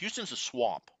Houston, Houston's a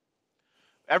swamp.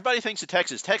 Everybody thinks of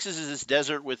Texas. Texas is this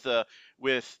desert with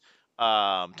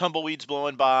tumbleweeds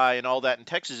blowing by and all that. And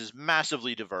Texas is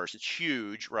massively diverse. It's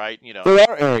huge, right? There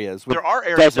are areas with There are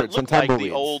areas that deserts and look like the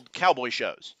tumbleweeds. old cowboy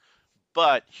shows,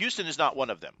 but Houston is not one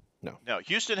of them. No. No,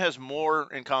 Houston has more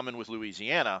in common with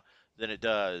Louisiana than it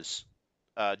does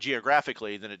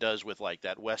geographically than it does with like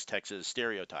that West Texas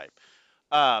stereotype.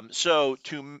 So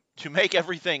to make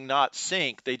everything not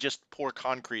sink, they just pour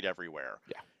concrete everywhere,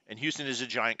 Yeah. and Houston is a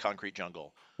giant concrete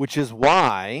jungle. Which is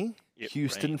why It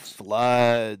Houston rains.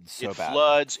 floods so It bad.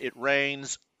 floods. It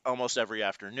rains almost every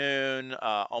afternoon.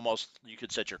 Almost you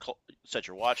could set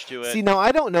your watch to it. See, now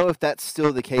I don't know if that's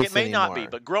still the It case may not be, anymore.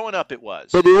 but growing up it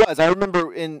was. But it was. I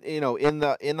remember in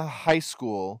the high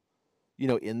school,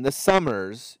 in the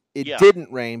summers, it Yeah,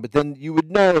 didn't rain, but then you would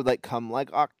know like come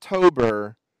like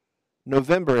October,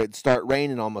 November, it'd start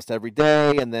raining almost every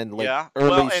day, and then like yeah.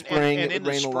 Well, early spring and it in would the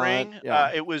rain a lot. spring,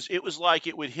 Yeah. it was like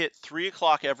it would hit 3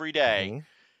 o'clock every day, Hmm.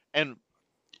 and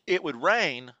it would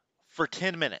rain for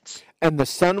 10 minutes. And the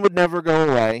sun would never go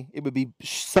away. It would be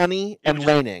sunny It would and just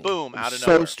raining. boom It was out of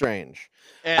so nowhere. strange.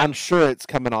 I'm And sure it's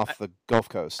coming I, off the Gulf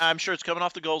Coast. I'm sure it's coming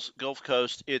off the Gulf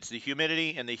Coast. It's the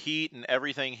humidity and the heat and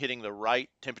everything hitting the right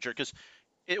temperature because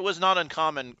it was not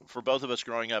uncommon for both of us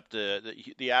growing up.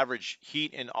 The average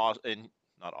heat in not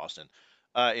Austin,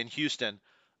 in Houston,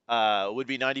 would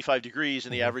be 95 degrees,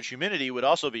 and the Hmm. average humidity would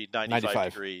also be 95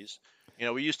 95. degrees.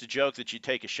 We used to joke that you'd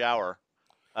take a shower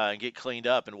and get cleaned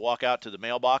up and walk out to the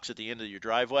mailbox at the end of your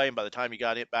driveway, and by the time you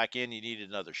got it back in, you needed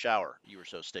another shower. You were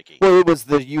so sticky. Well, it was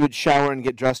you would shower and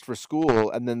get dressed for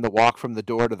school, and then the walk from the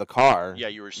door to the car, Yeah,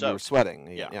 you were you were soaked.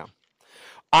 sweating. Yeah, Yeah.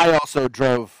 I also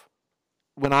drove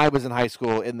when I was in high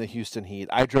school in the Houston heat.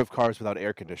 I drove cars without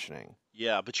air conditioning.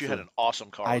 yeah, but you had So an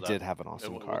awesome car I with that. did have an And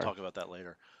awesome we'll car. talk about that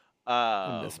later.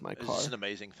 I miss my It's just car. an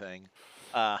amazing thing.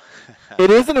 Uh, It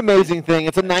is an amazing thing.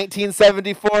 It's a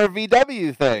 1974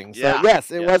 VW thing. So yeah,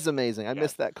 yes, it was yes, amazing. I yes.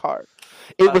 missed that car.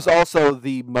 It was Uh, also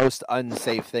the most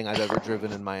unsafe thing I've ever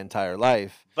driven in my entire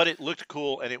life. but it looked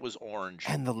cool and it was orange.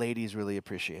 And the ladies really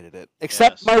appreciated it.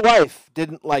 Except Yes. my wife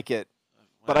didn't like it.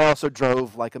 But I Well, also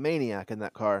drove like a maniac in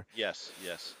that car. yes,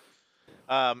 yes.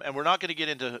 And we're not going to get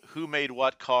into who made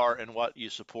what car and what you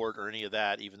support or any of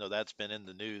that, even though that's been in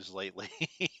the news lately.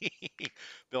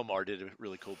 Bill Maher did a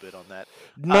really cool bit on that.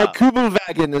 My Um,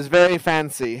 Kubelwagen is very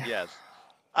fancy. yes.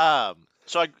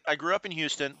 So I grew up in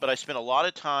Houston, but I spent a lot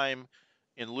of time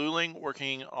in Luling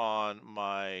working on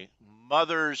my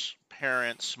mother's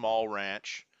parents' small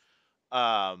ranch.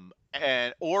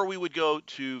 Or we would go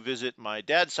to visit my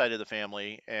dad's side of the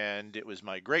family, and it was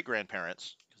my great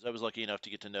grandparents because I was lucky enough to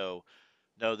get to know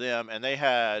them, and they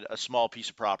had a small piece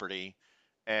of property,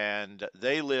 and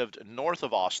they lived north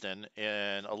of Austin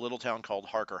in a little town called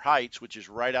Harker Heights, which is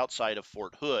right outside of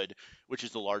Fort Hood, which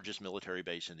is the largest military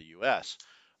base in the U.S.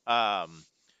 Um,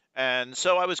 and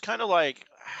so I was kind of like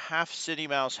half city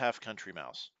mouse, half country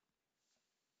mouse.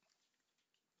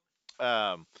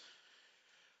 Um,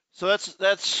 so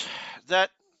that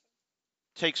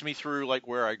takes me through like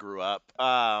where I grew up.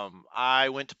 I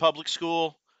went to public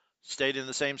school, stayed in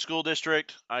the same school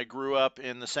district. I grew up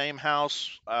in the same house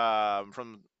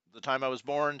from the time I was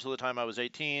born till the time I was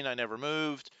 18. I never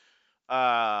moved.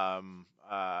 Was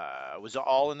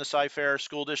all in the Cy-Fair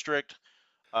school district.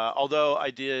 Although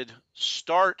I did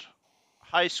start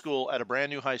high school at a brand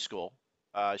new high school.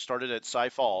 I started at Cy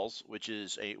Falls, which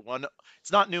is a one.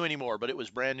 It's not new anymore, but it was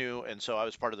brand new, and so I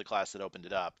was part of the class that opened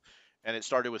it up. And it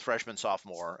started with freshman,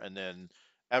 sophomore, and then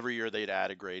every year they'd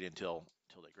add a grade until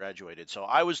they graduated. So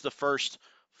I was the first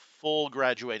full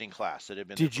graduating class that had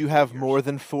been there Did for you 4 have years. more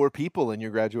than 4 people in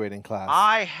your graduating class?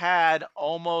 I had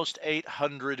almost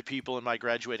 800 people in my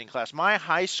graduating class. My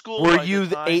high school Were by the you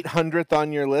the time 800th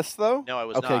on your list, though? No, I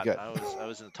was Okay, not. good. I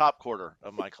was in the top quarter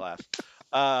of my class.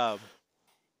 Um,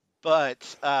 but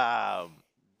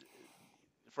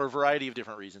for a variety of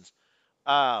different reasons.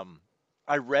 Um,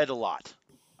 I read a lot.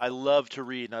 I love to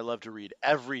read, and I love to read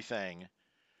everything.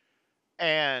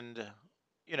 And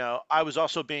I was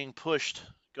also being pushed,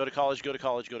 go to college, go to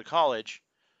college, go to college,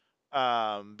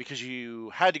 because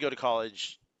you had to go to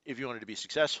college if you wanted to be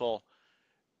successful.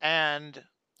 And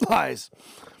Lies.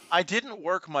 I didn't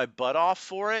work my butt off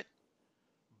for it,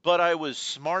 but I was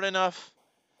smart enough.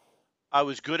 I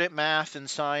was good at math and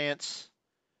science.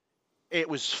 It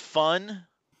was fun.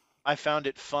 I found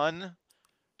it fun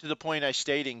to the point I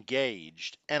stayed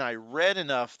engaged. And I read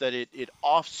enough that it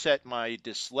offset my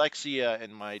dyslexia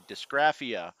and my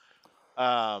dysgraphia,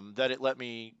 that it let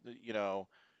me,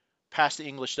 pass the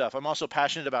English stuff. I'm also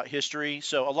passionate about history.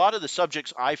 So a lot of the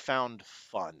subjects I found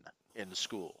fun in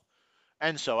school.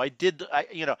 And so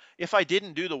if I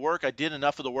didn't do the work, I did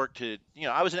enough of the work to,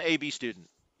 I was an AB student,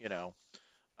 you know,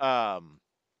 um,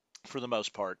 for the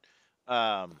most part.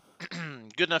 Um,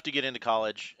 good enough to get into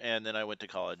college, and then I went to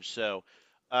college. So,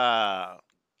 uh,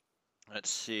 let's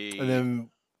And see. then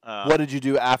what Um, did you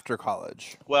do after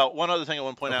college? well, one other thing I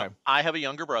want to point Okay. out: I have a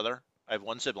younger brother. I have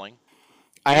one sibling.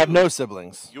 I have no You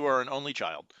siblings. you are an only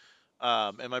child,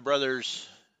 and my brother's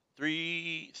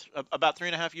about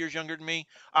 3.5 years younger than me.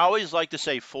 I always like to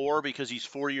say four because he's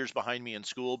 4 years behind me in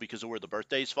school because of where the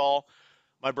birthdays fall.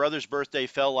 My brother's birthday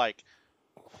fell like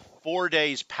 4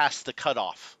 days past the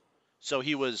cutoff. So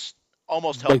he was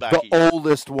almost held Like back the a year.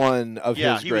 oldest one of Yeah,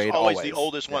 his he was grade always the always.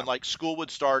 oldest one. Yeah. Like school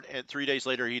would start, and 3 days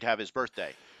later he'd have his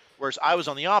birthday. Whereas I was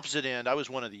on the opposite end. I was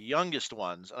one of the youngest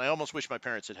ones, and I almost wish my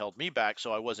parents had held me back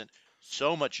so I wasn't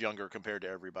so much younger compared to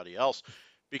everybody else.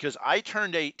 Because I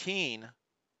turned 18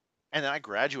 and then I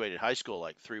graduated high school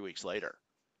like 3 weeks later.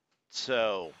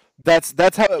 So That's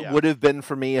how it yeah, would have been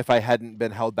for me if I hadn't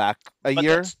been held back a but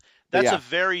year. But that's a yeah.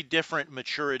 very different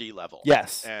maturity level.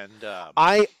 Yes. And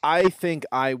I think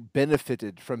I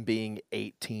benefited from being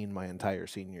 18 my entire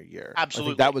senior year. I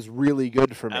think that absolutely. was really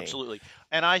good for me. Absolutely.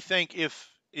 And I think if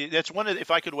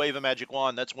I could wave a magic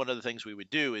wand, that's one of the things we would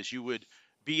do is you would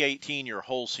be 18 your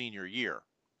whole senior year.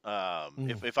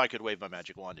 Mm. If I could wave my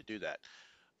magic wand to do that.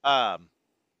 Um,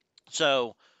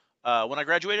 so when I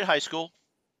graduated high school,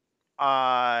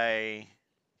 I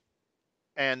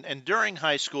and during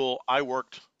high school, I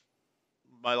worked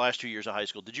my last 2 years of high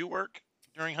school. Did you work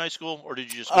during high school or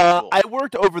did you just go to school? I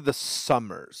worked over the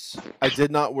summers. I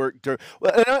did not work during.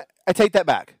 Well, I take that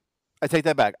back. I take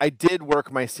that back. I did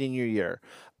work my senior year.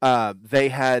 They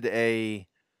had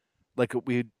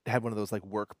we had one of those like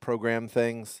work program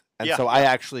things, and Yeah, so I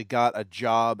yeah. actually got a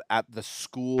job at the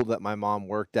school that my mom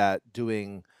worked at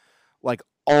doing like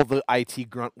all the IT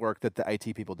grunt work that the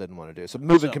IT people didn't want to do. So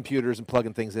moving So computers and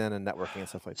plugging things in and networking and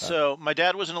stuff like that. So my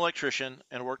dad was an electrician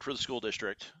and worked for the school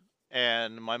district,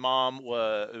 and my mom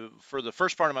was for the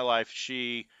first part of my life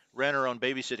she ran her own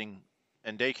babysitting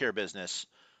and daycare business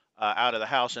out of the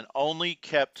house and only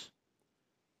kept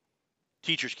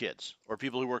teachers' kids or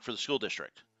people who worked for the school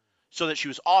district, so that she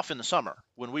was off in the summer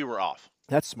when we were off.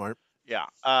 That's smart. Yeah,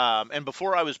 and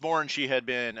before I was born, she had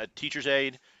been a teacher's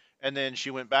aide, and then she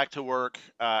went back to work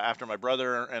after my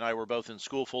brother and I were both in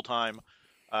school full time.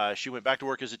 She went back to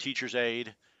work as a teacher's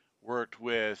aide, worked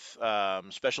with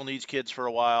special needs kids for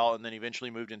a while, and then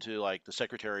eventually moved into like the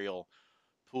secretarial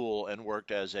pool and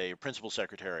worked as a principal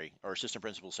secretary or assistant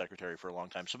principal secretary for a long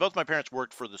time. So both my parents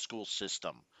worked for the school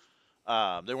system.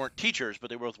 They weren't teachers, but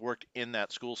they both worked in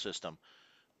that school system.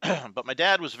 But my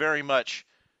dad was very much,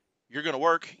 you're going to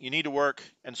work, you need to work.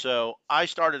 And so I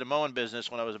started a mowing business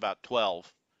when I was about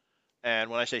 12. And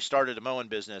when I say started a mowing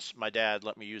business, my dad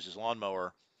let me use his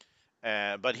lawnmower.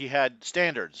 But he had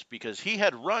standards because he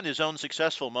had run his own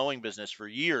successful mowing business for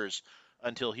years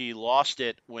until he lost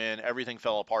it when everything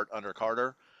fell apart under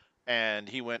Carter. And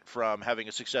he went from having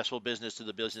a successful business to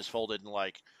the business folded in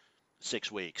like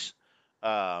 6 weeks.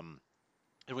 Um,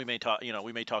 And we may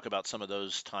talk about some of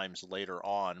those times later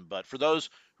on. But for those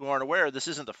who aren't aware, this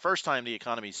isn't the first time the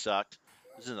economy sucked.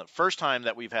 This isn't the first time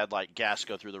that we've had like gas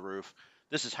go through the roof.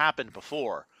 This has happened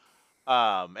before.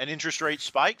 And interest rates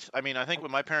spiked. I mean, I think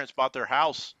when my parents bought their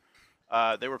house,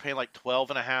 they were paying like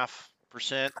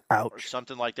 12.5% or Ouch.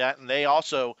 something like that, and they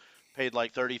also paid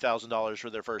like $30,000 for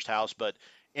their first house, but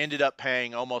ended up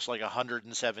paying almost like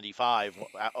 175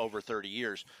 over 30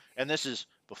 years. And this is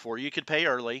before you could pay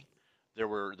early. There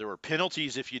were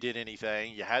penalties if you did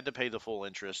anything. You had to pay the full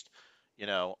interest.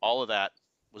 All of that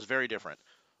was very different.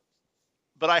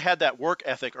 But I had that work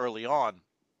ethic early on.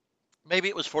 Maybe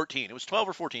it was 14. It was 12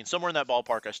 or 14, somewhere in that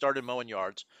ballpark. I started mowing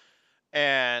yards,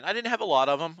 and I didn't have a lot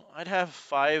of them. I'd have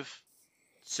 5,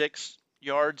 6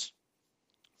 yards.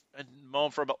 I'd mow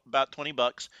them for about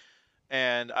 $20,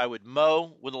 and I would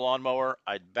mow with a lawnmower.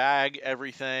 I'd bag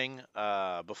everything.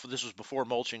 Before this was before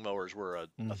mulching mowers were a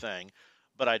Mm. thing,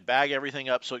 but I'd bag everything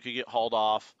up so it could get hauled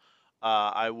off.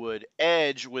 I would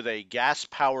edge with a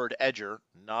gas-powered edger,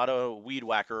 not a weed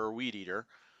whacker or weed eater.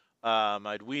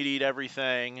 I'd weed eat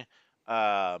everything.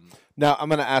 Um, Now I'm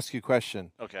gonna ask you a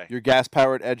question. okay. Your gas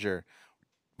powered edger,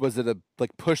 was it a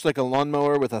like push like a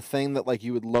lawnmower with a thing that like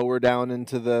you would lower down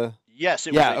into the? Yes,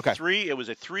 it was Yeah. a Okay. three. It was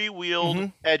a three-wheeled Hmm.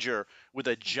 edger with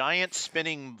a giant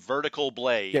spinning vertical Yeah, it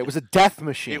blade. was a death It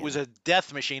was machine. a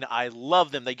death machine. I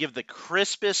love them. They give the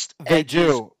crispest They edges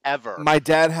do. ever. My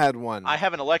dad had I one.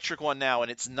 have an electric one now, and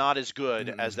it's not as good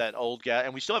as Mm-mm. that old gas.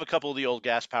 And we still have a couple of the old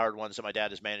gas-powered ones that my dad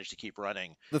has managed to keep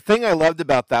running. The thing I loved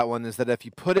about that one is that if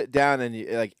you put it down and you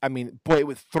like, I mean, boy, it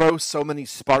would throw so many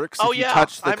sparks Oh if you yeah,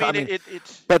 touched the. I mean I mean,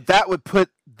 it's but that would put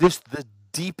this the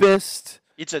deepest,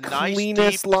 it's a nice,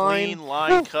 cleanest deep, line. clean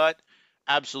line Whew. cut.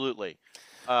 Absolutely.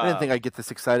 I didn't think Um, I'd get this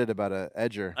excited about a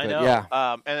edger, I but know. yeah.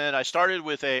 And then I started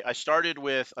with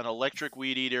an electric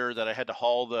weed eater that I had to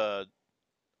haul the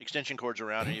extension cords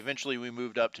around, and eventually we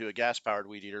moved up to a gas-powered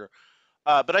weed eater.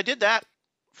 But I did that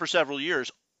for several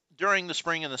years during the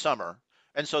spring and the summer,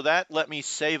 and so that let me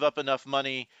save up enough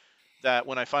money that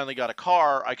when I finally got a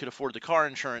car, I could afford the car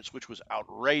insurance, which was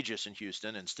outrageous in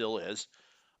Houston and still is,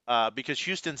 because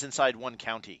Houston's inside one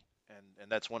county, and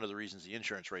that's one of the reasons the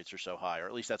insurance rates are so high, or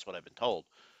at least that's what I've been told.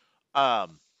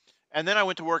 Um, and then I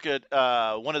went to work at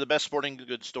one of the best sporting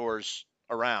goods stores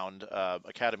around,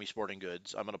 Academy Sporting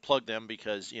Goods. I'm going to plug them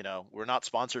because we're not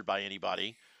sponsored by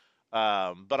anybody.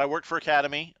 But I worked for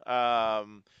Academy,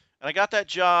 and I got that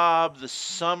job the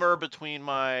summer between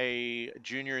my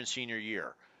junior and senior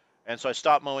year. And so I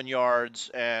stopped mowing yards,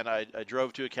 and I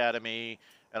drove to Academy,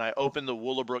 and I opened the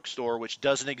Willowbrook store, which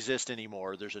doesn't exist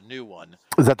anymore. There's a new one.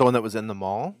 Is that the one that was in the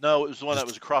mall? No, it was the one that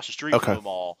Just was across the street from okay. the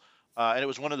mall, and it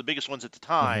was one of the biggest ones at the Hmm.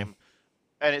 time.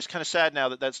 And it's kind of sad now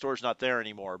that that store's not there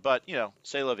anymore. But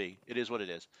say la vie. It is what it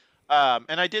is.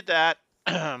 And I did that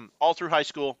all through high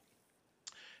school.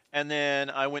 And then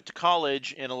I went to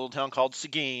college in a little town called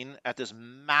Seguin at this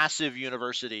massive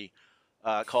university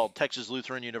called Texas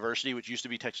Lutheran University, which used to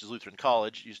be Texas Lutheran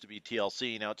College. It used to be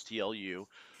TLC, now it's TLU.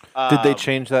 Did they Um,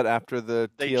 change that after the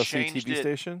they TLC changed TV it.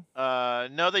 station?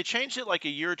 No, they changed it like a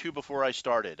year or two before I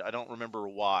started. I don't remember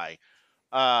why.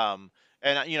 Um,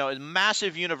 and a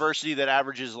massive university that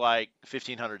averages like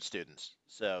 1,500 students,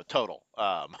 so total.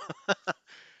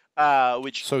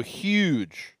 Which So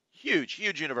huge. huge,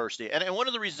 huge university. And one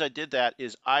of the reasons I did that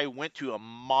is I went to a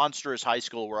monstrous high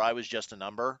school where I was just a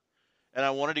number, and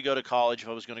I wanted to go to college if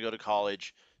I was going to go to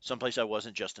college, someplace I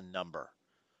wasn't just a number,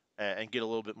 and get a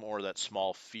little bit more of that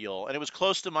small feel. And it was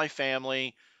close to my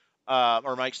family,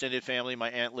 or my extended family. My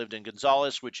aunt lived in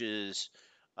Gonzales, which is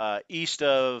east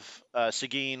of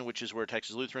Seguin, which is where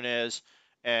Texas Lutheran is.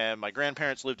 And my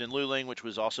grandparents lived in Luling, which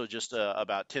was also just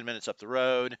about 10 minutes up the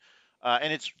road.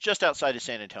 And it's just outside of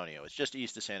San Antonio. It's just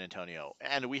east of San Antonio.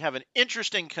 And we have an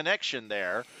interesting connection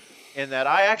there in that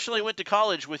I actually went to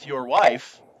college with your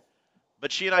wife,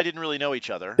 but she and I didn't really know each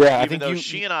other, Yeah, I even think though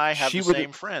she and I have she the would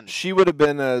same friends. she would have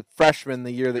been a freshman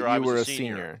the year that Year I you was were a a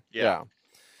senior. senior. Yeah.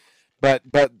 Yeah.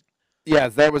 But yeah,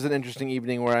 that was an interesting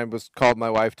evening where I was called my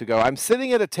wife to go. I'm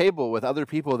sitting at a table with other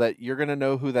people that you're gonna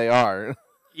know who they are.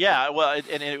 Yeah, well,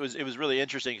 and it was really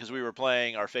interesting because we were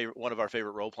playing one of our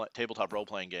favorite tabletop role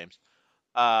playing games,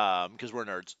 because we're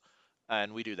nerds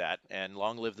and we do that. And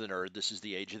long live the nerd! This is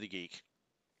the age of the geek.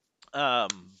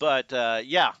 But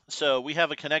yeah, so we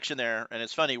have a connection there, and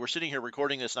it's funny. We're sitting here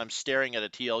recording this, and I'm staring at a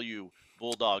TLU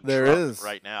Bulldog There truck is.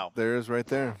 right now, There is right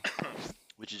there.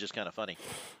 which is just kind of funny.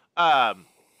 Um,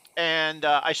 and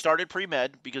I started pre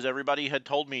med because everybody had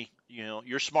told me,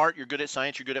 you're smart, you're good at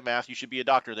science, you're good at math, you should be a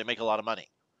doctor. They make a lot of money.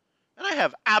 And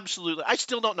I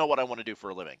still don't know what I want to do for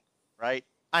a living, right?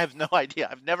 I have no idea.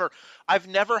 I've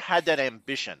never had that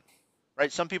ambition,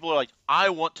 right? Some people are like, I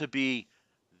want to be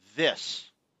this.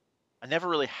 I never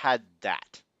really had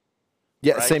that,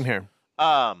 Yeah, same right? here.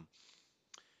 Um,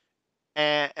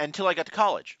 and until I got to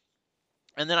college,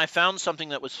 and then I found something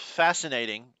that was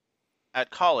fascinating at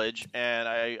college, and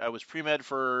I was pre-med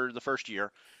for the first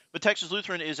year. But Texas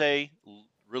Lutheran is a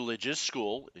religious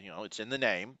school. It's in the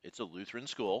name. It's a Lutheran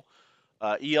school,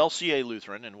 ELCA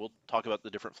Lutheran, and we'll talk about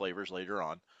the different flavors later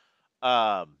on.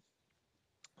 Um,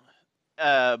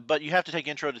 but you have to take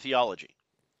Intro to Theology,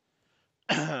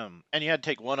 and you had to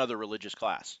take one other religious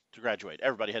class to graduate.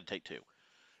 Everybody had to take two.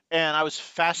 And I was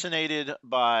fascinated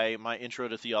by my Intro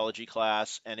to Theology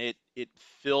class, and it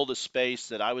filled a space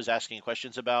that I was asking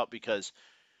questions about because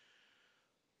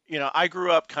I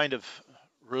grew up kind of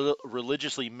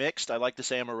religiously mixed. I like to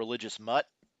say I'm a religious mutt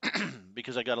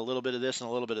because I got a little bit of this and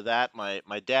a little bit of that.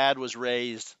 My dad was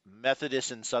raised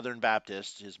Methodist and Southern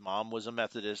Baptist. His mom was a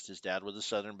Methodist. His dad was a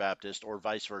Southern Baptist, or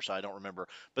vice versa. I don't remember.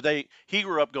 But he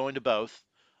grew up going to both.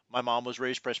 My mom was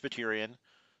raised Presbyterian,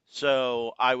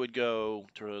 so I would go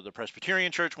to the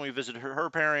Presbyterian church when we visited her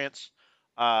parents.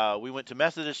 We went to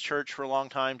Methodist church for a long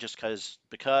time just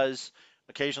because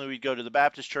occasionally we'd go to the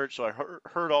Baptist church, so I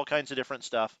heard all kinds of different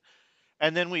stuff.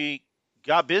 And then we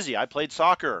got busy. I played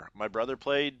soccer. My brother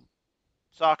played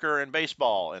soccer and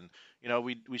baseball, and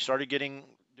we started doing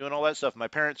all that stuff. My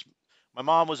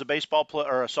mom was a baseball player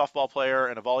or a softball player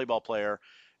and a volleyball player,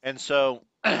 and so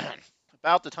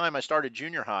about the time I started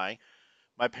junior high,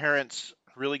 my parents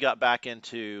really got back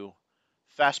into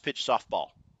fast pitch softball,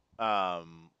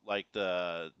 like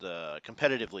the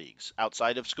competitive leagues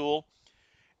outside of school,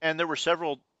 and there were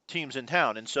several teams in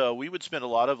town, and so we would spend a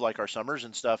lot of like our summers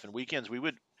and stuff and weekends. We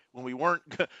would when we weren't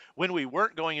when we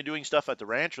weren't going and doing stuff at the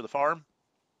ranch or the farm,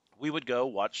 we would go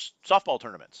watch softball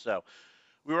tournaments. So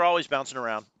we were always bouncing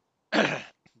around,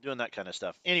 doing that kind of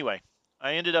stuff. Anyway,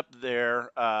 I ended up there,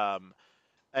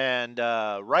 and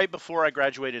right before I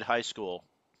graduated high school,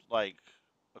 like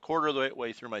a quarter of the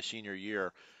way through my senior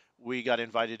year, we got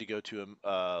invited to go to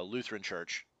a Lutheran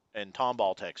church in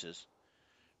Tomball, Texas,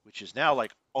 which is now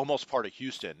like almost part of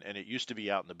Houston, and it used to be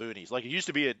out in the boonies. Like it used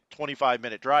to be a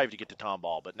 25-minute drive to get to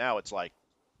Tomball, but now it's like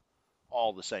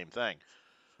all the same thing.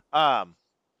 Um,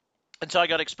 and so I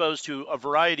got exposed to a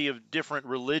variety of different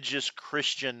religious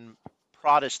Christian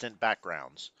Protestant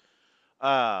backgrounds.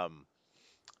 Um,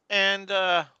 and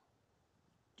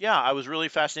yeah, I was really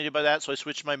fascinated by that. So I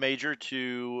switched my major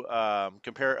to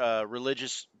compare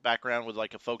religious background with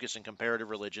like a focus in comparative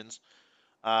religions,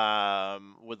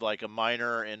 with like a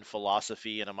minor in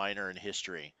philosophy and a minor in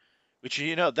history, which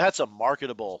that's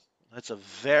a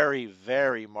very,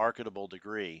 very marketable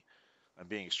degree. I'm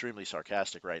being extremely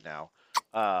sarcastic right now.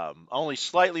 Only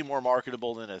slightly more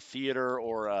marketable than a theater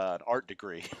or an art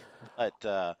degree.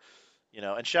 But,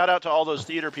 and shout out to all those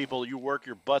theater people. You work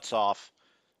your butts off.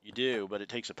 You do, but it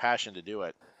takes a passion to do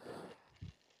it.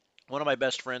 One of my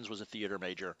best friends was a theater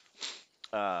major.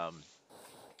 Um,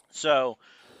 so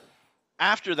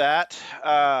after that,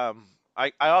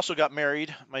 I also got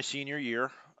married my senior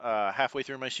year, halfway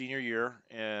through my senior year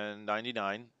in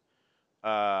 '99,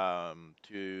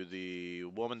 to the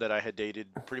woman that I had dated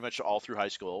pretty much all through high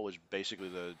school, was basically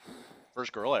the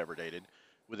first girl I ever dated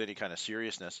with any kind of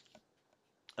seriousness.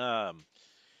 Um,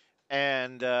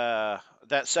 and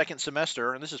that second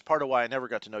semester, and this is part of why I never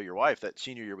got to know your wife, that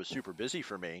senior year was super busy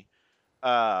for me.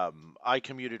 I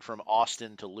commuted from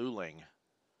Austin to Luling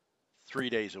 3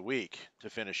 days a week to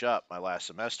finish up my last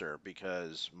semester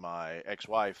because my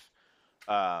ex-wife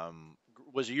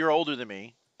was a year older than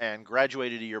me and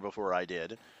graduated a year before I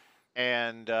did,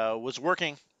 and was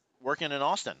working in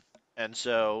Austin. And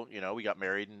so, we got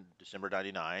married in December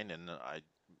 '99, and I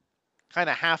kind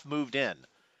of half moved in.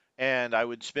 And I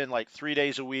would spend like 3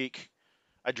 days a week.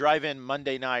 I drive in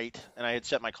Monday night, and I had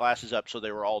set my classes up so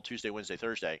they were all Tuesday, Wednesday,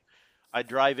 Thursday. I'd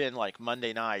drive in like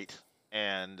Monday night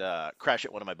and crash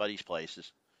at one of my buddies'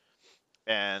 places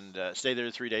and stay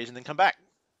there 3 days and then come back.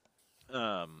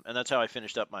 And that's how I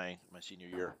finished up my senior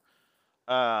year.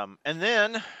 And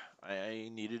then I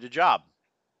needed a job.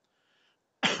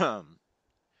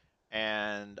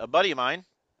 And a buddy of mine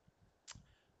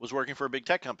was working for a big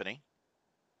tech company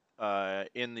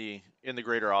in the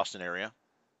greater Austin area.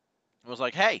 I was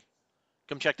like, "Hey,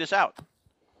 come check this out."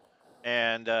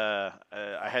 And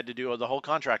I had to do the whole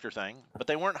contractor thing, but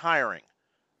they weren't hiring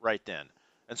right then.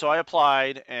 And so I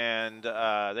applied, and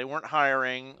they weren't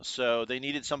hiring, so they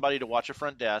needed somebody to watch a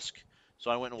front desk.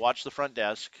 So I went and watched the front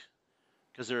desk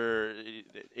because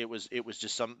it was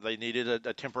just they needed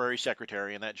a temporary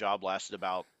secretary, and that job lasted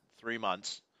about 3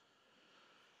 months.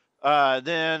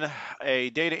 Then a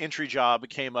data entry job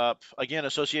came up, again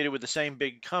associated with the same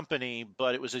big company,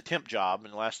 but it was a temp job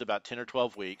and it lasted about 10 or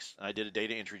 12 weeks. I did a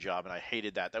data entry job and I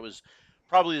hated that. That was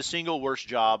probably the single worst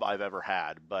job I've ever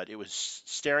had, but it was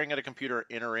staring at a computer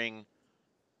entering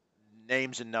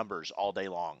names and numbers all day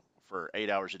long for 8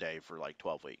 hours a day for like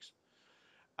 12 weeks.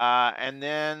 And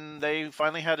then they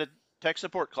finally had a tech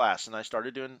support class and I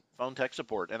started doing phone tech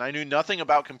support. And I knew nothing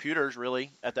about computers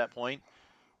really at that point.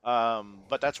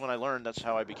 But that's when I learned. That's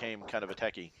how I became kind of a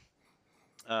techie.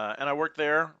 And I worked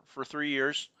there for 3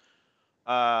 years.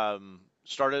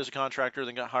 Started as a contractor,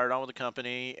 then got hired on with the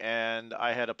company, and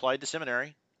I had applied to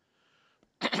seminary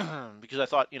because I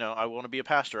thought, I want to be a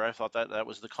pastor. I thought that that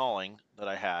was the calling that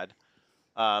I had.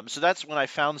 So that's when I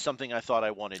found something I thought I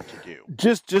wanted to do.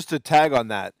 Just to tag on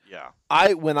that, Yeah.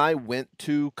 when I went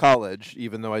to college,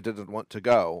 even though I didn't want to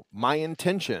go, my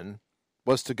intention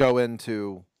was to go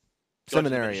into Go into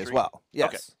the seminary as ministry? well. Yes,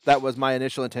 Okay. that was my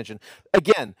initial intention.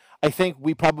 Again, I think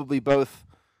we probably both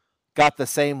got the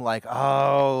same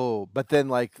but then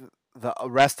the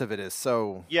rest of it is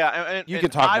so. Yeah, You can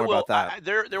talk I more will. about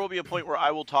that. There will be a point where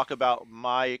I will talk about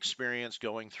my experience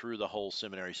going through the whole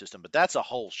seminary system, but that's a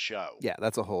whole show. Yeah,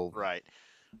 that's a whole. Right.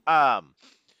 Um,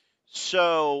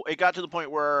 so it got to the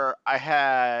point where I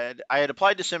had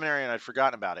applied to seminary and I'd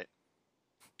forgotten about it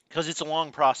because it's a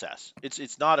long process.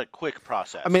 It's not a quick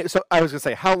process. I mean, so I was gonna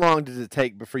say, how long did it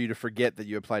take for you to forget that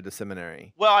you applied to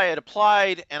seminary? well, I had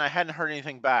applied and I hadn't heard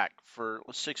anything back for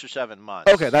 6 or 7 months.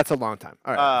 Okay, that's a long time.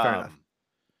 All right, fair enough.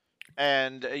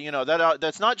 And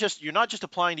that's not just you're not just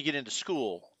applying to get into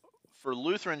school. For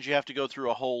Lutherans, you have to go through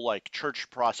a whole like church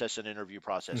process and interview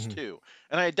process Mhm. too.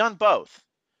 And I had done both.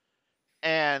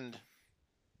 And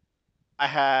I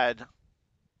had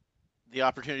the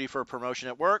opportunity for a promotion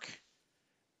at work.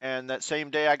 And that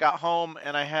same day I got home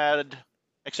and I had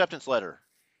acceptance letter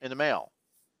in the mail.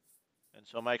 And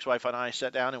so my ex-wife and I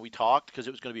sat down and we talked because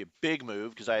it was going to be a big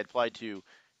move because I had applied to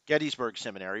Gettysburg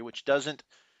Seminary, which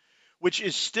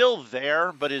is still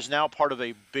there, but is now part of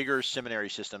a bigger seminary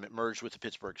system. It merged with the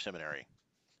Pittsburgh Seminary.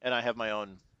 And I have my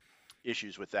own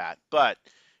issues with that. But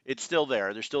it's still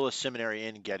there. There's still a seminary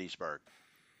in Gettysburg.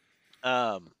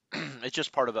 It's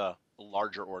just part of a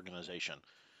larger organization.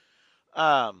 We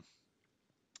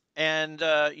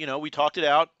talked it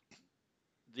out.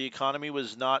 The economy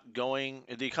was not going,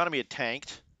 the economy had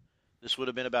tanked. This would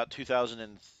have been about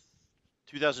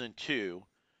 2002.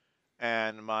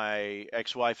 And my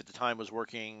ex-wife at the time was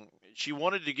working. She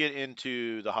wanted to get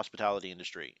into the hospitality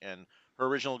industry, and her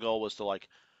original goal was to like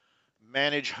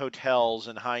manage hotels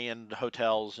and high-end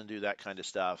hotels and do that kind of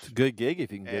stuff. It's a good gig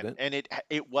if you can get it. And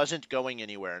it wasn't going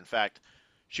anywhere. In fact,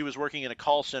 she was working in a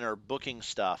call center booking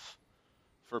stuff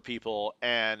for people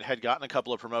and had gotten a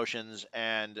couple of promotions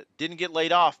and didn't get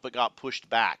laid off, but got pushed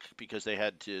back because they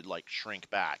had to like shrink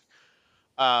back.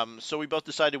 So we both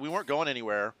decided we weren't going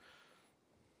anywhere.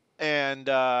 And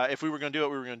if we were going to do it,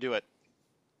 we were going to do it.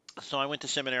 So I went to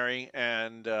seminary,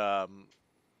 and I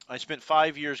spent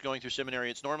 5 years going through seminary.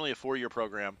 It's normally a 4-year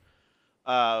program,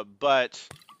 but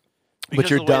But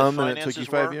you're of the way the dumb and it took you finances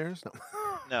 5 were- years?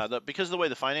 No. No, because of the way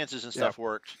the finances and stuff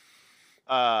worked,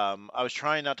 I was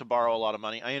trying not to borrow a lot of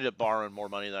money. I ended up borrowing more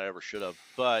money than I ever should have,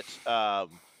 but I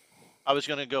was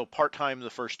going to go part-time the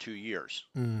first 2 years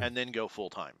Mm. and then go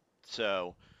full-time.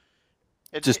 So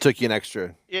It just took you an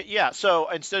extra. yeah. So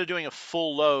instead of doing a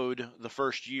full load the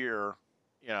first year,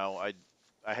 I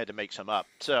had to make some up.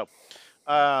 So,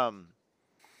 and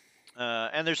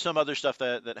there's some other stuff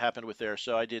that happened with there.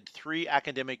 So I did 3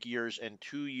 academic years and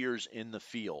 2 years in the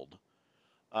field,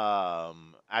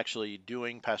 actually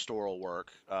doing pastoral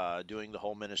work, doing the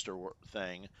whole minister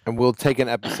thing. And we'll take an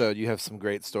episode. You have some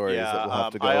great stories that we'll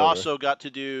have to go I over. also got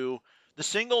to do the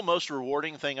single most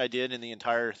rewarding thing I did in the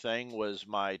entire thing was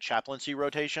my chaplaincy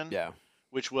rotation. Yeah.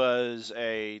 Which was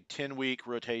a 10-week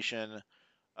rotation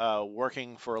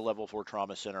working for a level 4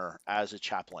 trauma center as a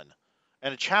chaplain.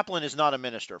 And a chaplain is not a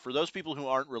minister. For those people who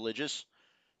aren't religious,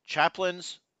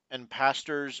 chaplains and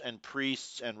pastors and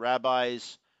priests and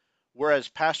rabbis, whereas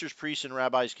pastors, priests, and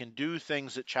rabbis can do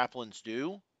things that chaplains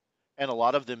do, and a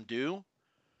lot of them do,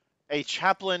 a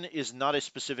chaplain is not a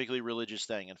specifically religious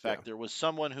thing. In fact, there was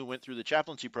someone who went through the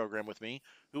chaplaincy program with me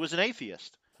who was an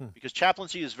atheist. Because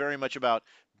chaplaincy is very much about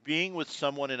being with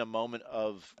someone in a moment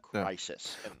of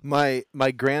crisis. My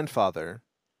grandfather,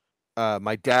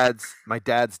 my dad's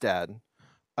dad,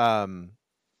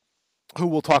 who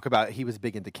we'll talk about, he was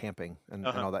big into camping and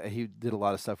all that. He did a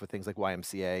lot of stuff with things like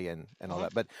YMCA and all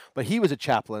that. But he was a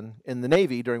chaplain in the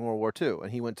Navy during World War II,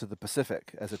 and he went to the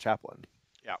Pacific as a chaplain.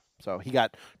 Yeah. So he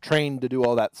got trained to do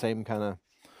all that same kind of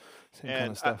Same kind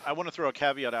And of stuff. I want to throw a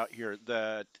caveat out here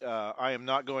that I am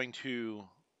not going to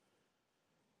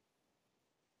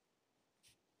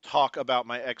talk about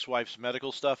my ex-wife's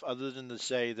medical stuff other than to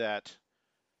say that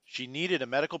she needed a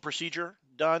medical procedure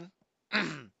done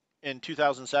in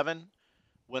 2007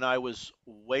 when I was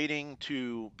waiting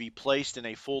to be placed in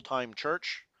a full-time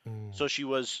church. Mm. So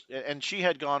and she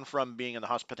had gone from being in the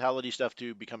hospitality stuff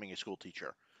to becoming a school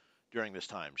teacher during this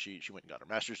time. She went and got her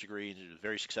master's degree. She was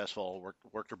very successful.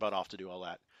 Worked her butt off to do all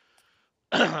that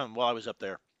while I was up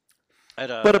there.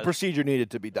 But a procedure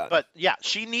needed to be done. But yeah,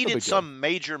 she No needed big deal. some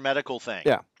major medical thing.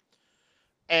 Yeah.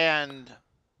 And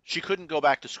she couldn't go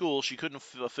back to school. She couldn't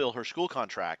fulfill her school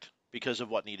contract because of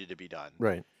what needed to be done.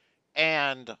 Right.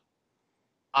 And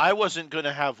I wasn't going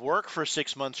to have work for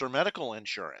 6 months or medical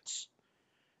insurance.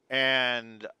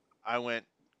 And I went,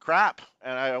 crap.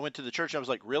 And I went to the church and I was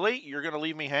like, really? You're going to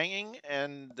leave me hanging?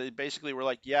 And they basically were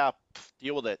like, yeah,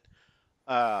 deal with it.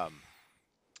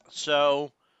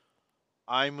 So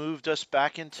I moved us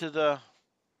back into the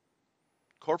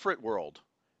corporate world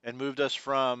and moved us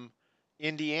from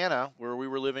Indiana, where we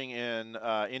were living in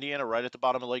Indiana, right at the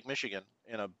bottom of Lake Michigan,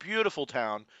 in a beautiful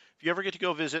town. If you ever get to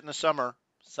go visit in the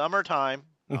summertime,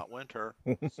 not winter,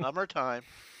 summertime,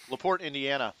 LaPorte,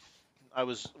 Indiana. I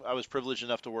was privileged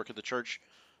enough to work at the church,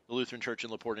 the Lutheran Church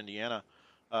in LaPorte, Indiana.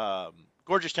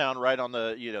 Gorgeous town, right on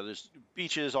the, there's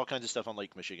beaches, all kinds of stuff on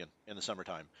Lake Michigan in the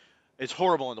summertime. It's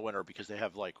horrible in the winter because they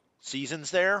have like seasons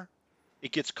there.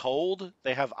 It gets cold.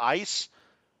 They have ice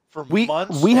for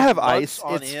months. We and have months ice.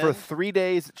 on It's end. for 3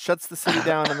 days. It shuts the city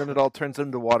down, and then it all turns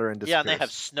into water and disappears. Yeah, and they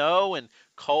have snow and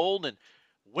cold, and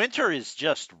winter is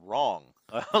just wrong.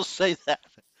 I'll say that.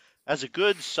 As a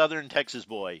good southern Texas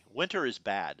boy, winter is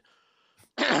bad.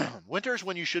 Winter is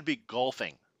when you should be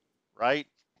golfing, right?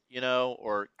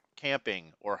 Or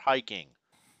camping or hiking.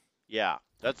 Yeah,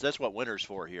 that's what winter's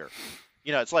for here.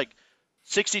 It's like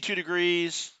 62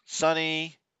 degrees,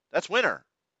 sunny. That's winter.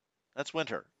 That's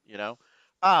winter,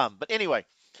 But anyway,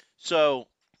 so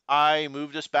I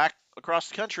moved us back across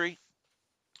the country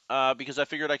because I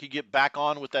figured I could get back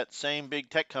on with that same big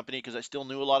tech company because I still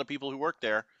knew a lot of people who worked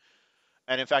there.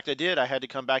 And in fact, I did. I had to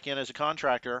come back in as a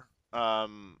contractor.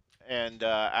 And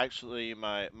actually,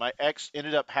 my ex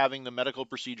ended up having the medical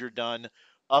procedure done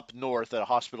up north at a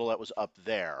hospital that was up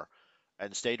there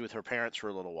and stayed with her parents for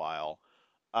a little while.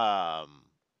 A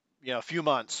few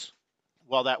months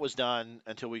while that was done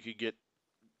until we could get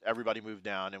everybody moved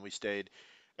down, and we stayed.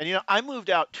 And I moved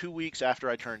out 2 weeks after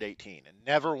I turned 18 and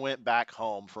never went back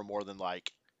home for more than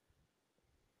like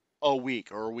a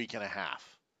week or a week and a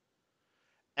half.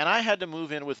 And I had to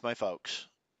move in with my folks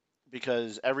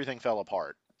because everything fell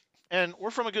apart. And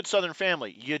we're from a good Southern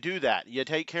family. You do that. You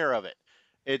take care of it.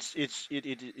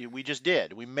 We just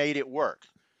did. We made it work.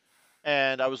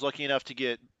 And I was lucky enough to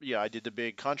get, I did the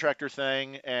big contractor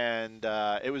thing, and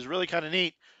it was really kind of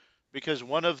neat because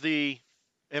one of the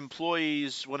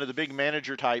employees, one of the big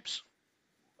manager types,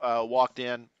 walked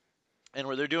in, and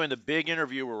where they're doing the big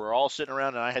interview where we're all sitting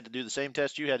around, and I had to do the same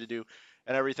test you had to do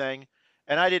and everything.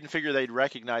 And I didn't figure they'd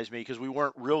recognize me because we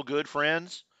weren't real good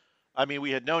friends. I mean,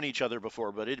 we had known each other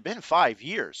before, but it had been 5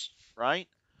 years, right?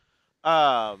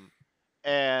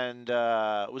 And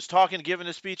was talking, giving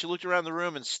a speech, and looked around the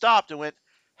room and stopped and went,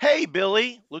 "Hey,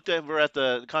 Billy," looked over at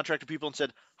the contractor people and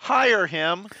said, "Hire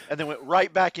him," and then went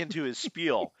right back into his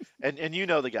spiel. And you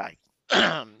know the guy.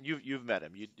 You've met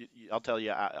him. I'll tell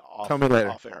you Tell me later.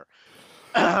 off air.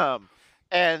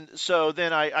 And so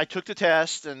then I took the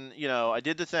test and, I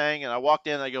did the thing and I walked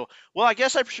in and I go, well, I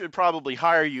guess I should probably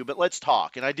hire you, but let's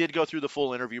talk. And I did go through the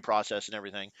full interview process and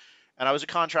everything. And I was a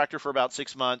contractor for about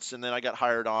 6 months, and then I got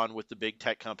hired on with the big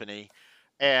tech company.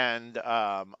 And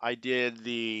I did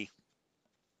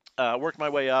worked my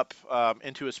way up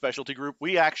into a specialty group.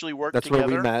 We actually worked together. That's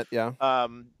where we met, yeah.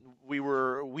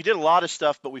 We did a lot of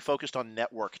stuff, but we focused on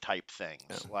network type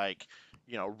things, like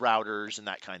routers and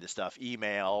that kind of stuff,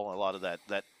 email, a lot of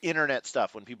that internet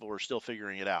stuff when people were still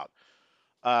figuring it out.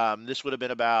 This would have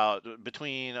been about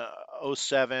between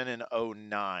 07 and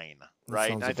 09,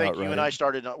 right? And I think you and I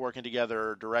started working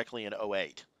together directly in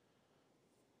 08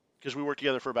 because we worked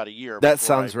together for about a year. That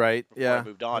sounds right. Yeah, I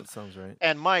moved on. That sounds right.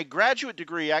 And my graduate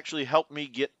degree actually helped me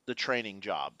get the training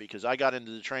job because I got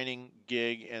into the training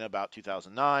gig in about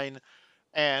 2009.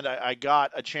 And I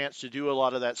got a chance to do a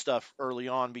lot of that stuff early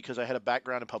on because I had a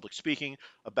background in public speaking,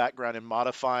 a background in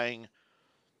modifying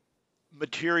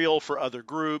material for other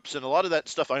groups, and a lot of that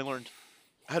stuff I learned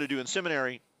how to do in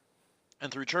seminary. And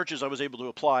through churches, I was able to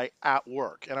apply at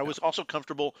work. And I was also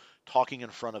comfortable talking in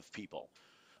front of people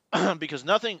because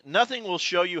nothing will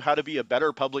show you how to be a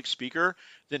better public speaker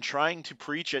than trying to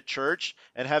preach at church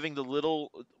and having the little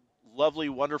lovely,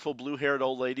 wonderful, blue-haired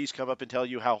old ladies come up and tell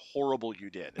you how horrible you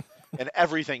did and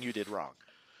everything you did wrong.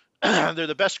 They're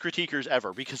the best critiquers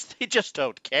ever because they just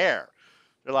don't care.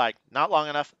 They're like, not long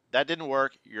enough. That didn't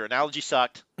work. Your analogy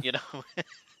sucked. You know.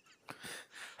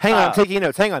 Hang on, I'm taking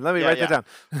notes. Hang on, let me write that down.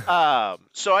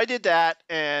 So I did that,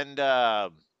 and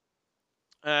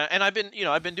I've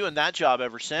been doing that job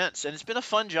ever since, and it's been a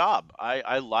fun job.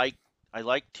 I like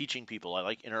teaching people. I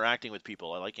like interacting with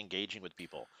people. I like engaging with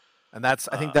people. And I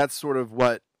think that's sort of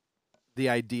what the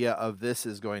idea of this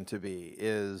is going to be.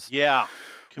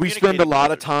 We spend a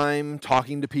lot of time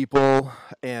talking to people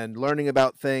and learning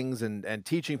about things and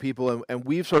teaching people, and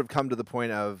we've sort of come to the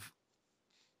point of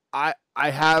I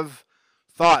have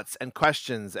thoughts and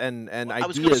questions and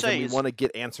ideas, and we want to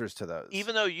get answers to those.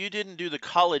 Even though you didn't do the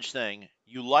college thing,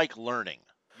 you like learning.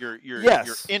 You're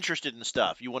interested in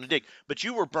stuff. You want to dig, but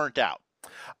you were burnt out.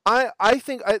 I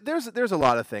think there's a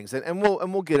lot of things, and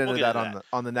we'll get into that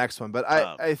on the next one. But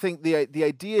I think the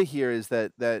idea here is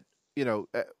that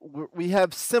we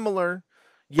have similar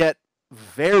yet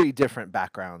very different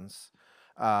backgrounds,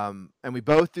 and we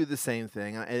both do the same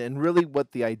thing. And really,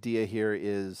 what the idea here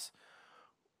is,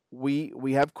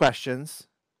 we have questions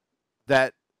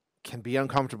that can be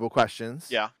uncomfortable questions.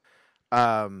 Yeah.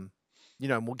 And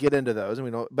we'll get into those, and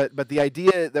we know. But the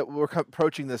idea that we're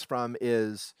approaching this from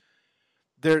is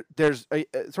there's a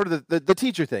sort of the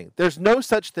teacher thing. There's no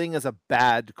such thing as a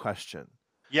bad question.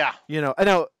 Yeah. I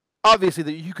know. Obviously,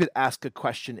 that you could ask a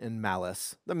question in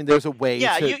malice. I mean, there's a way.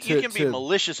 Yeah, you can be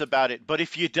malicious about it, but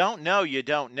if you don't know, you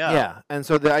don't know. Yeah, and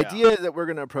so the idea that we're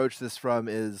going to approach this from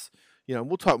is,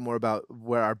 we'll talk more about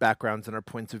where our backgrounds and our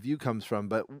points of view comes from,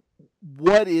 but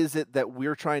what is it that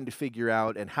we're trying to figure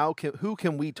out, and who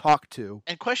can we talk to?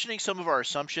 And questioning some of our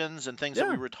assumptions and things that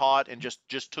we were taught, and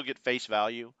just took at face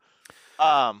value.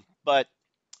 But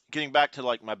getting back to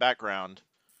like my background,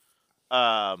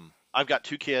 I've got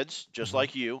 2 kids, just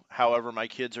like you. However, my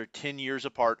kids are 10 years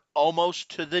apart,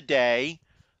 almost to the day.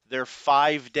 They're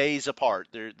 5 days apart.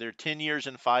 They're 10 years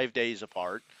and 5 days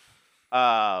apart.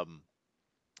 And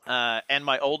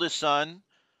my oldest son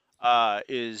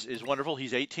is wonderful.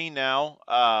 He's 18 now.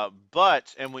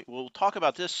 And we'll talk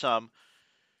about this some.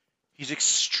 He's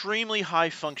extremely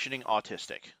high-functioning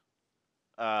autistic.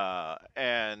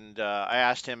 And I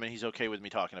asked him, and he's okay with me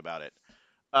talking about it.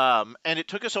 And it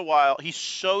took us a while. He's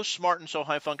so smart and so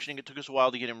high functioning. It took us a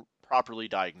while to get him properly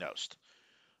diagnosed.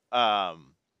 I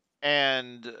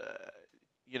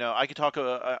could talk.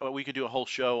 We could do a whole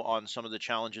show on some of the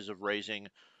challenges of raising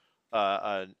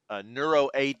a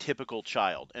neuroatypical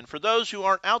child. And for those who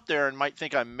aren't out there and might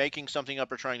think I'm making something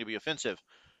up or trying to be offensive,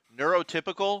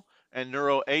 neurotypical and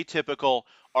neuroatypical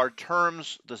are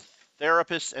terms the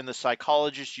therapists and the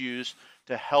psychologists use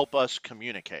to help us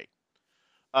communicate.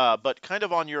 But kind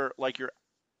of on your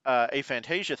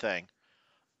aphantasia thing,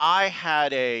 I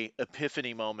had a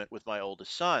epiphany moment with my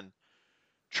oldest son,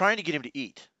 trying to get him to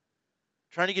eat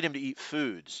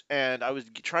foods, and I was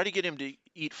trying to get him to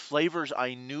eat flavors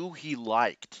I knew he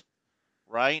liked,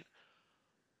 right?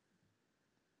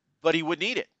 But he wouldn't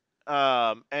eat it,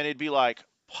 and it'd be like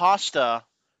pasta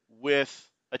with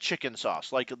a chicken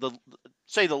sauce, like the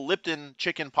Lipton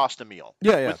chicken pasta meal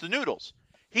with the noodles.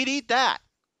 He'd eat that.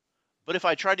 But if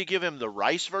I tried to give him the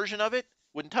rice version of it,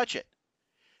 wouldn't touch it.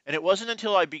 And it wasn't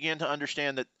until I began to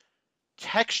understand that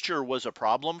texture was a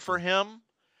problem for him,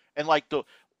 and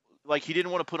he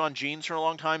didn't want to put on jeans for a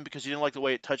long time because he didn't like the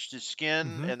way it touched his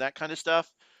skin and that kind of stuff.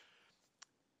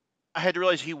 I had to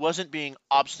realize he wasn't being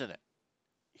obstinate.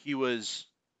 He was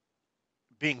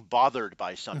being bothered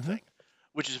by something,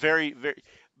 which is very, very.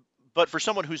 But for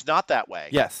someone who's not that way,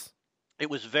 yes. It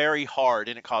was very hard,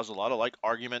 and it caused a lot of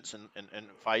arguments and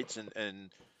fights and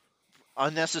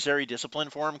unnecessary discipline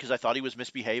for him because I thought he was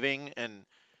misbehaving, and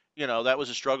that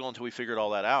was a struggle until we figured all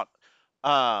that out.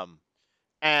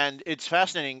 And it's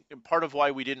fascinating. Part of why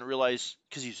we didn't realize,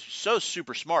 because he's so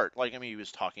super smart. He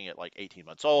was talking at 18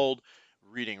 months old,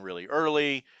 reading really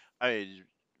early.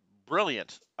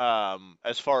 Brilliant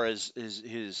as far as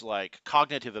his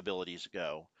cognitive abilities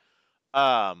go.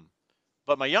 But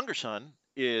my younger son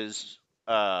is.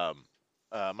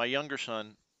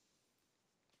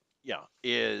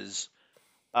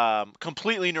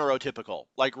 Completely neurotypical,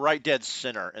 right dead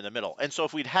center in the middle. And so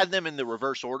if we'd had them in the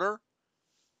reverse order,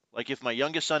 if my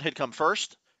youngest son had come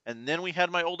first and then we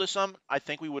had my oldest son, I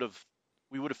think we would have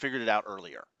figured it out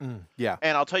earlier. Yeah.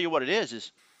 And I'll tell you what it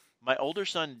is my older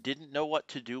son didn't know what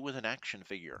to do with an action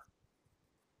figure.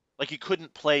 He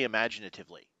couldn't play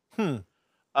imaginatively.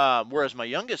 Whereas my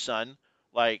youngest son,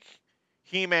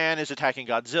 He-Man is attacking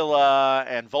Godzilla,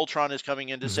 and Voltron is coming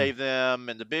in to save them,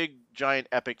 and the big, giant,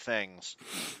 epic things,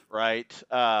 right?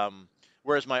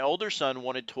 Whereas my older son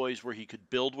wanted toys where he could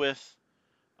build with,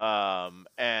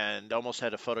 and almost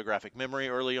had a photographic memory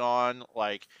early on.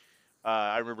 Like,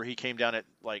 I remember he came down at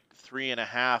like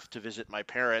 3.5 to visit my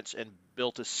parents and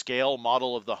built a scale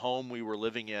model of the home we were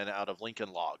living in out of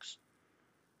Lincoln Logs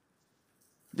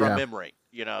from Yeah. memory.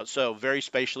 So very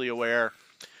spatially aware.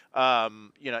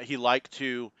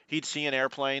 He'd see an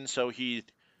airplane, so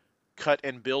he'd cut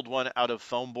and build one out of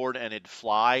foam board and it'd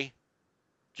fly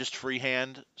just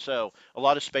freehand. So a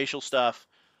lot of spatial stuff.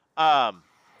 Um,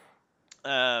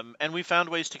 and we found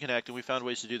ways to connect and we found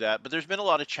ways to do that. But there's been a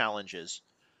lot of challenges.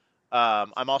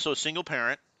 I'm also a single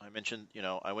parent. I mentioned,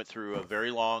 I went through a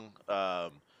very long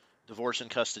divorce and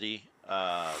custody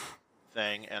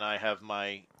thing, and I have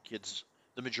my kids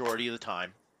the majority of the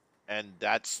time. And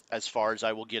that's as far as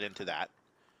I will get into that.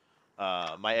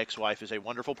 My ex-wife is a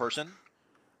wonderful person,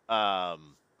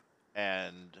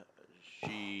 and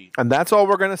And that's all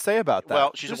we're going to say about that.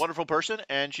 Well, she's a wonderful person,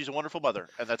 and she's a wonderful mother,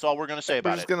 and that's all we're going to say about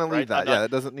it. We're just going to leave that. Not,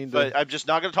 that doesn't need but to. I'm just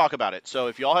not going to talk about it. So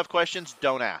if y'all have questions,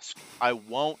 don't ask. I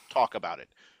won't talk about it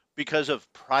because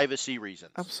of privacy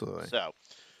reasons. Absolutely. So,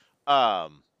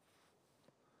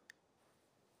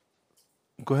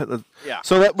 go ahead. Yeah.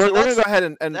 So we're going to go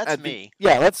ahead and that's me.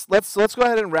 Yeah. Let's go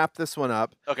ahead and wrap this one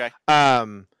up. Okay.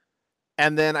 And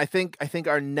then I think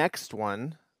our next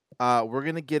one, we're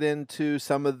going to get into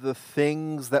some of the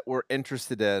things that we're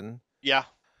interested in. Yeah.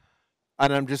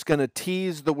 And I'm just going to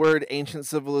tease the word ancient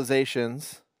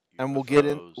civilizations, and we'll get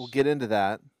into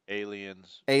that.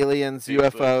 Aliens,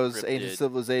 UFOs, cryptid, ancient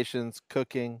civilizations,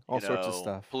 cooking, all sorts of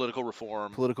stuff. Political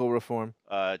reform.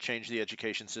 Change the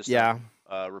education system. Yeah.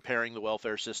 Repairing the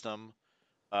welfare system.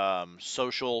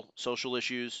 Social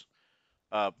issues.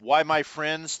 Why my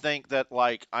friends think that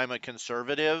like I'm a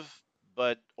conservative,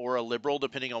 or a liberal,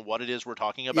 depending on what it is we're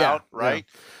talking about, right?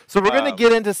 Yeah. So we're going to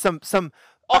get into some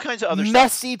all kinds of other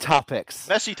messy topics.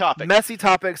 Messy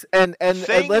topics, and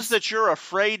things that you're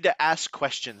afraid to ask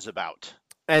questions about.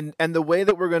 And the way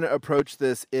that we're going to approach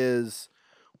this is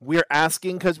we're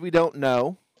asking because we don't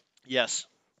know. Yes.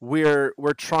 We're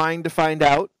trying to find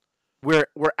out. We're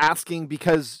asking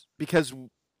because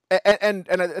and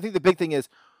I think the big thing is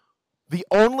the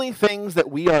only things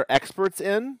that we are experts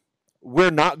in,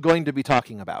 we're not going to be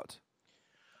talking about.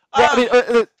 Well, I mean,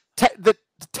 the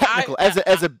technical as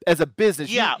a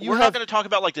business. Yeah, we're not going to talk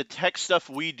about like the tech stuff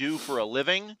we do for a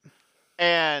living.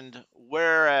 And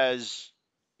whereas,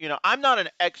 I'm not an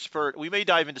expert. We may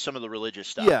dive into some of the religious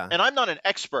stuff. Yeah. And I'm not an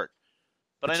expert,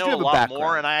 but I know a lot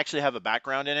more, and I actually have a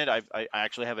background in it. I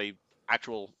actually have a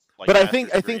actual. But I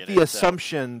think the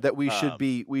assumption that we should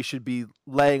be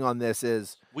laying on this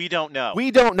is we don't know.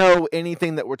 We don't know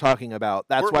anything that we're talking about.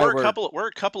 That's why we're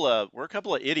a couple of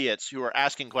idiots who are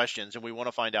asking questions, and we want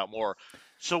to find out more.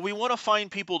 So we want to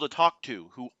find people to talk to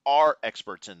who are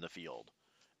experts in the field,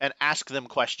 and ask them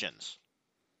questions.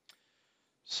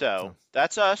 So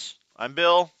that's us. I'm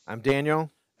Bill. I'm Daniel.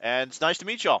 And it's nice to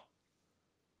meet y'all.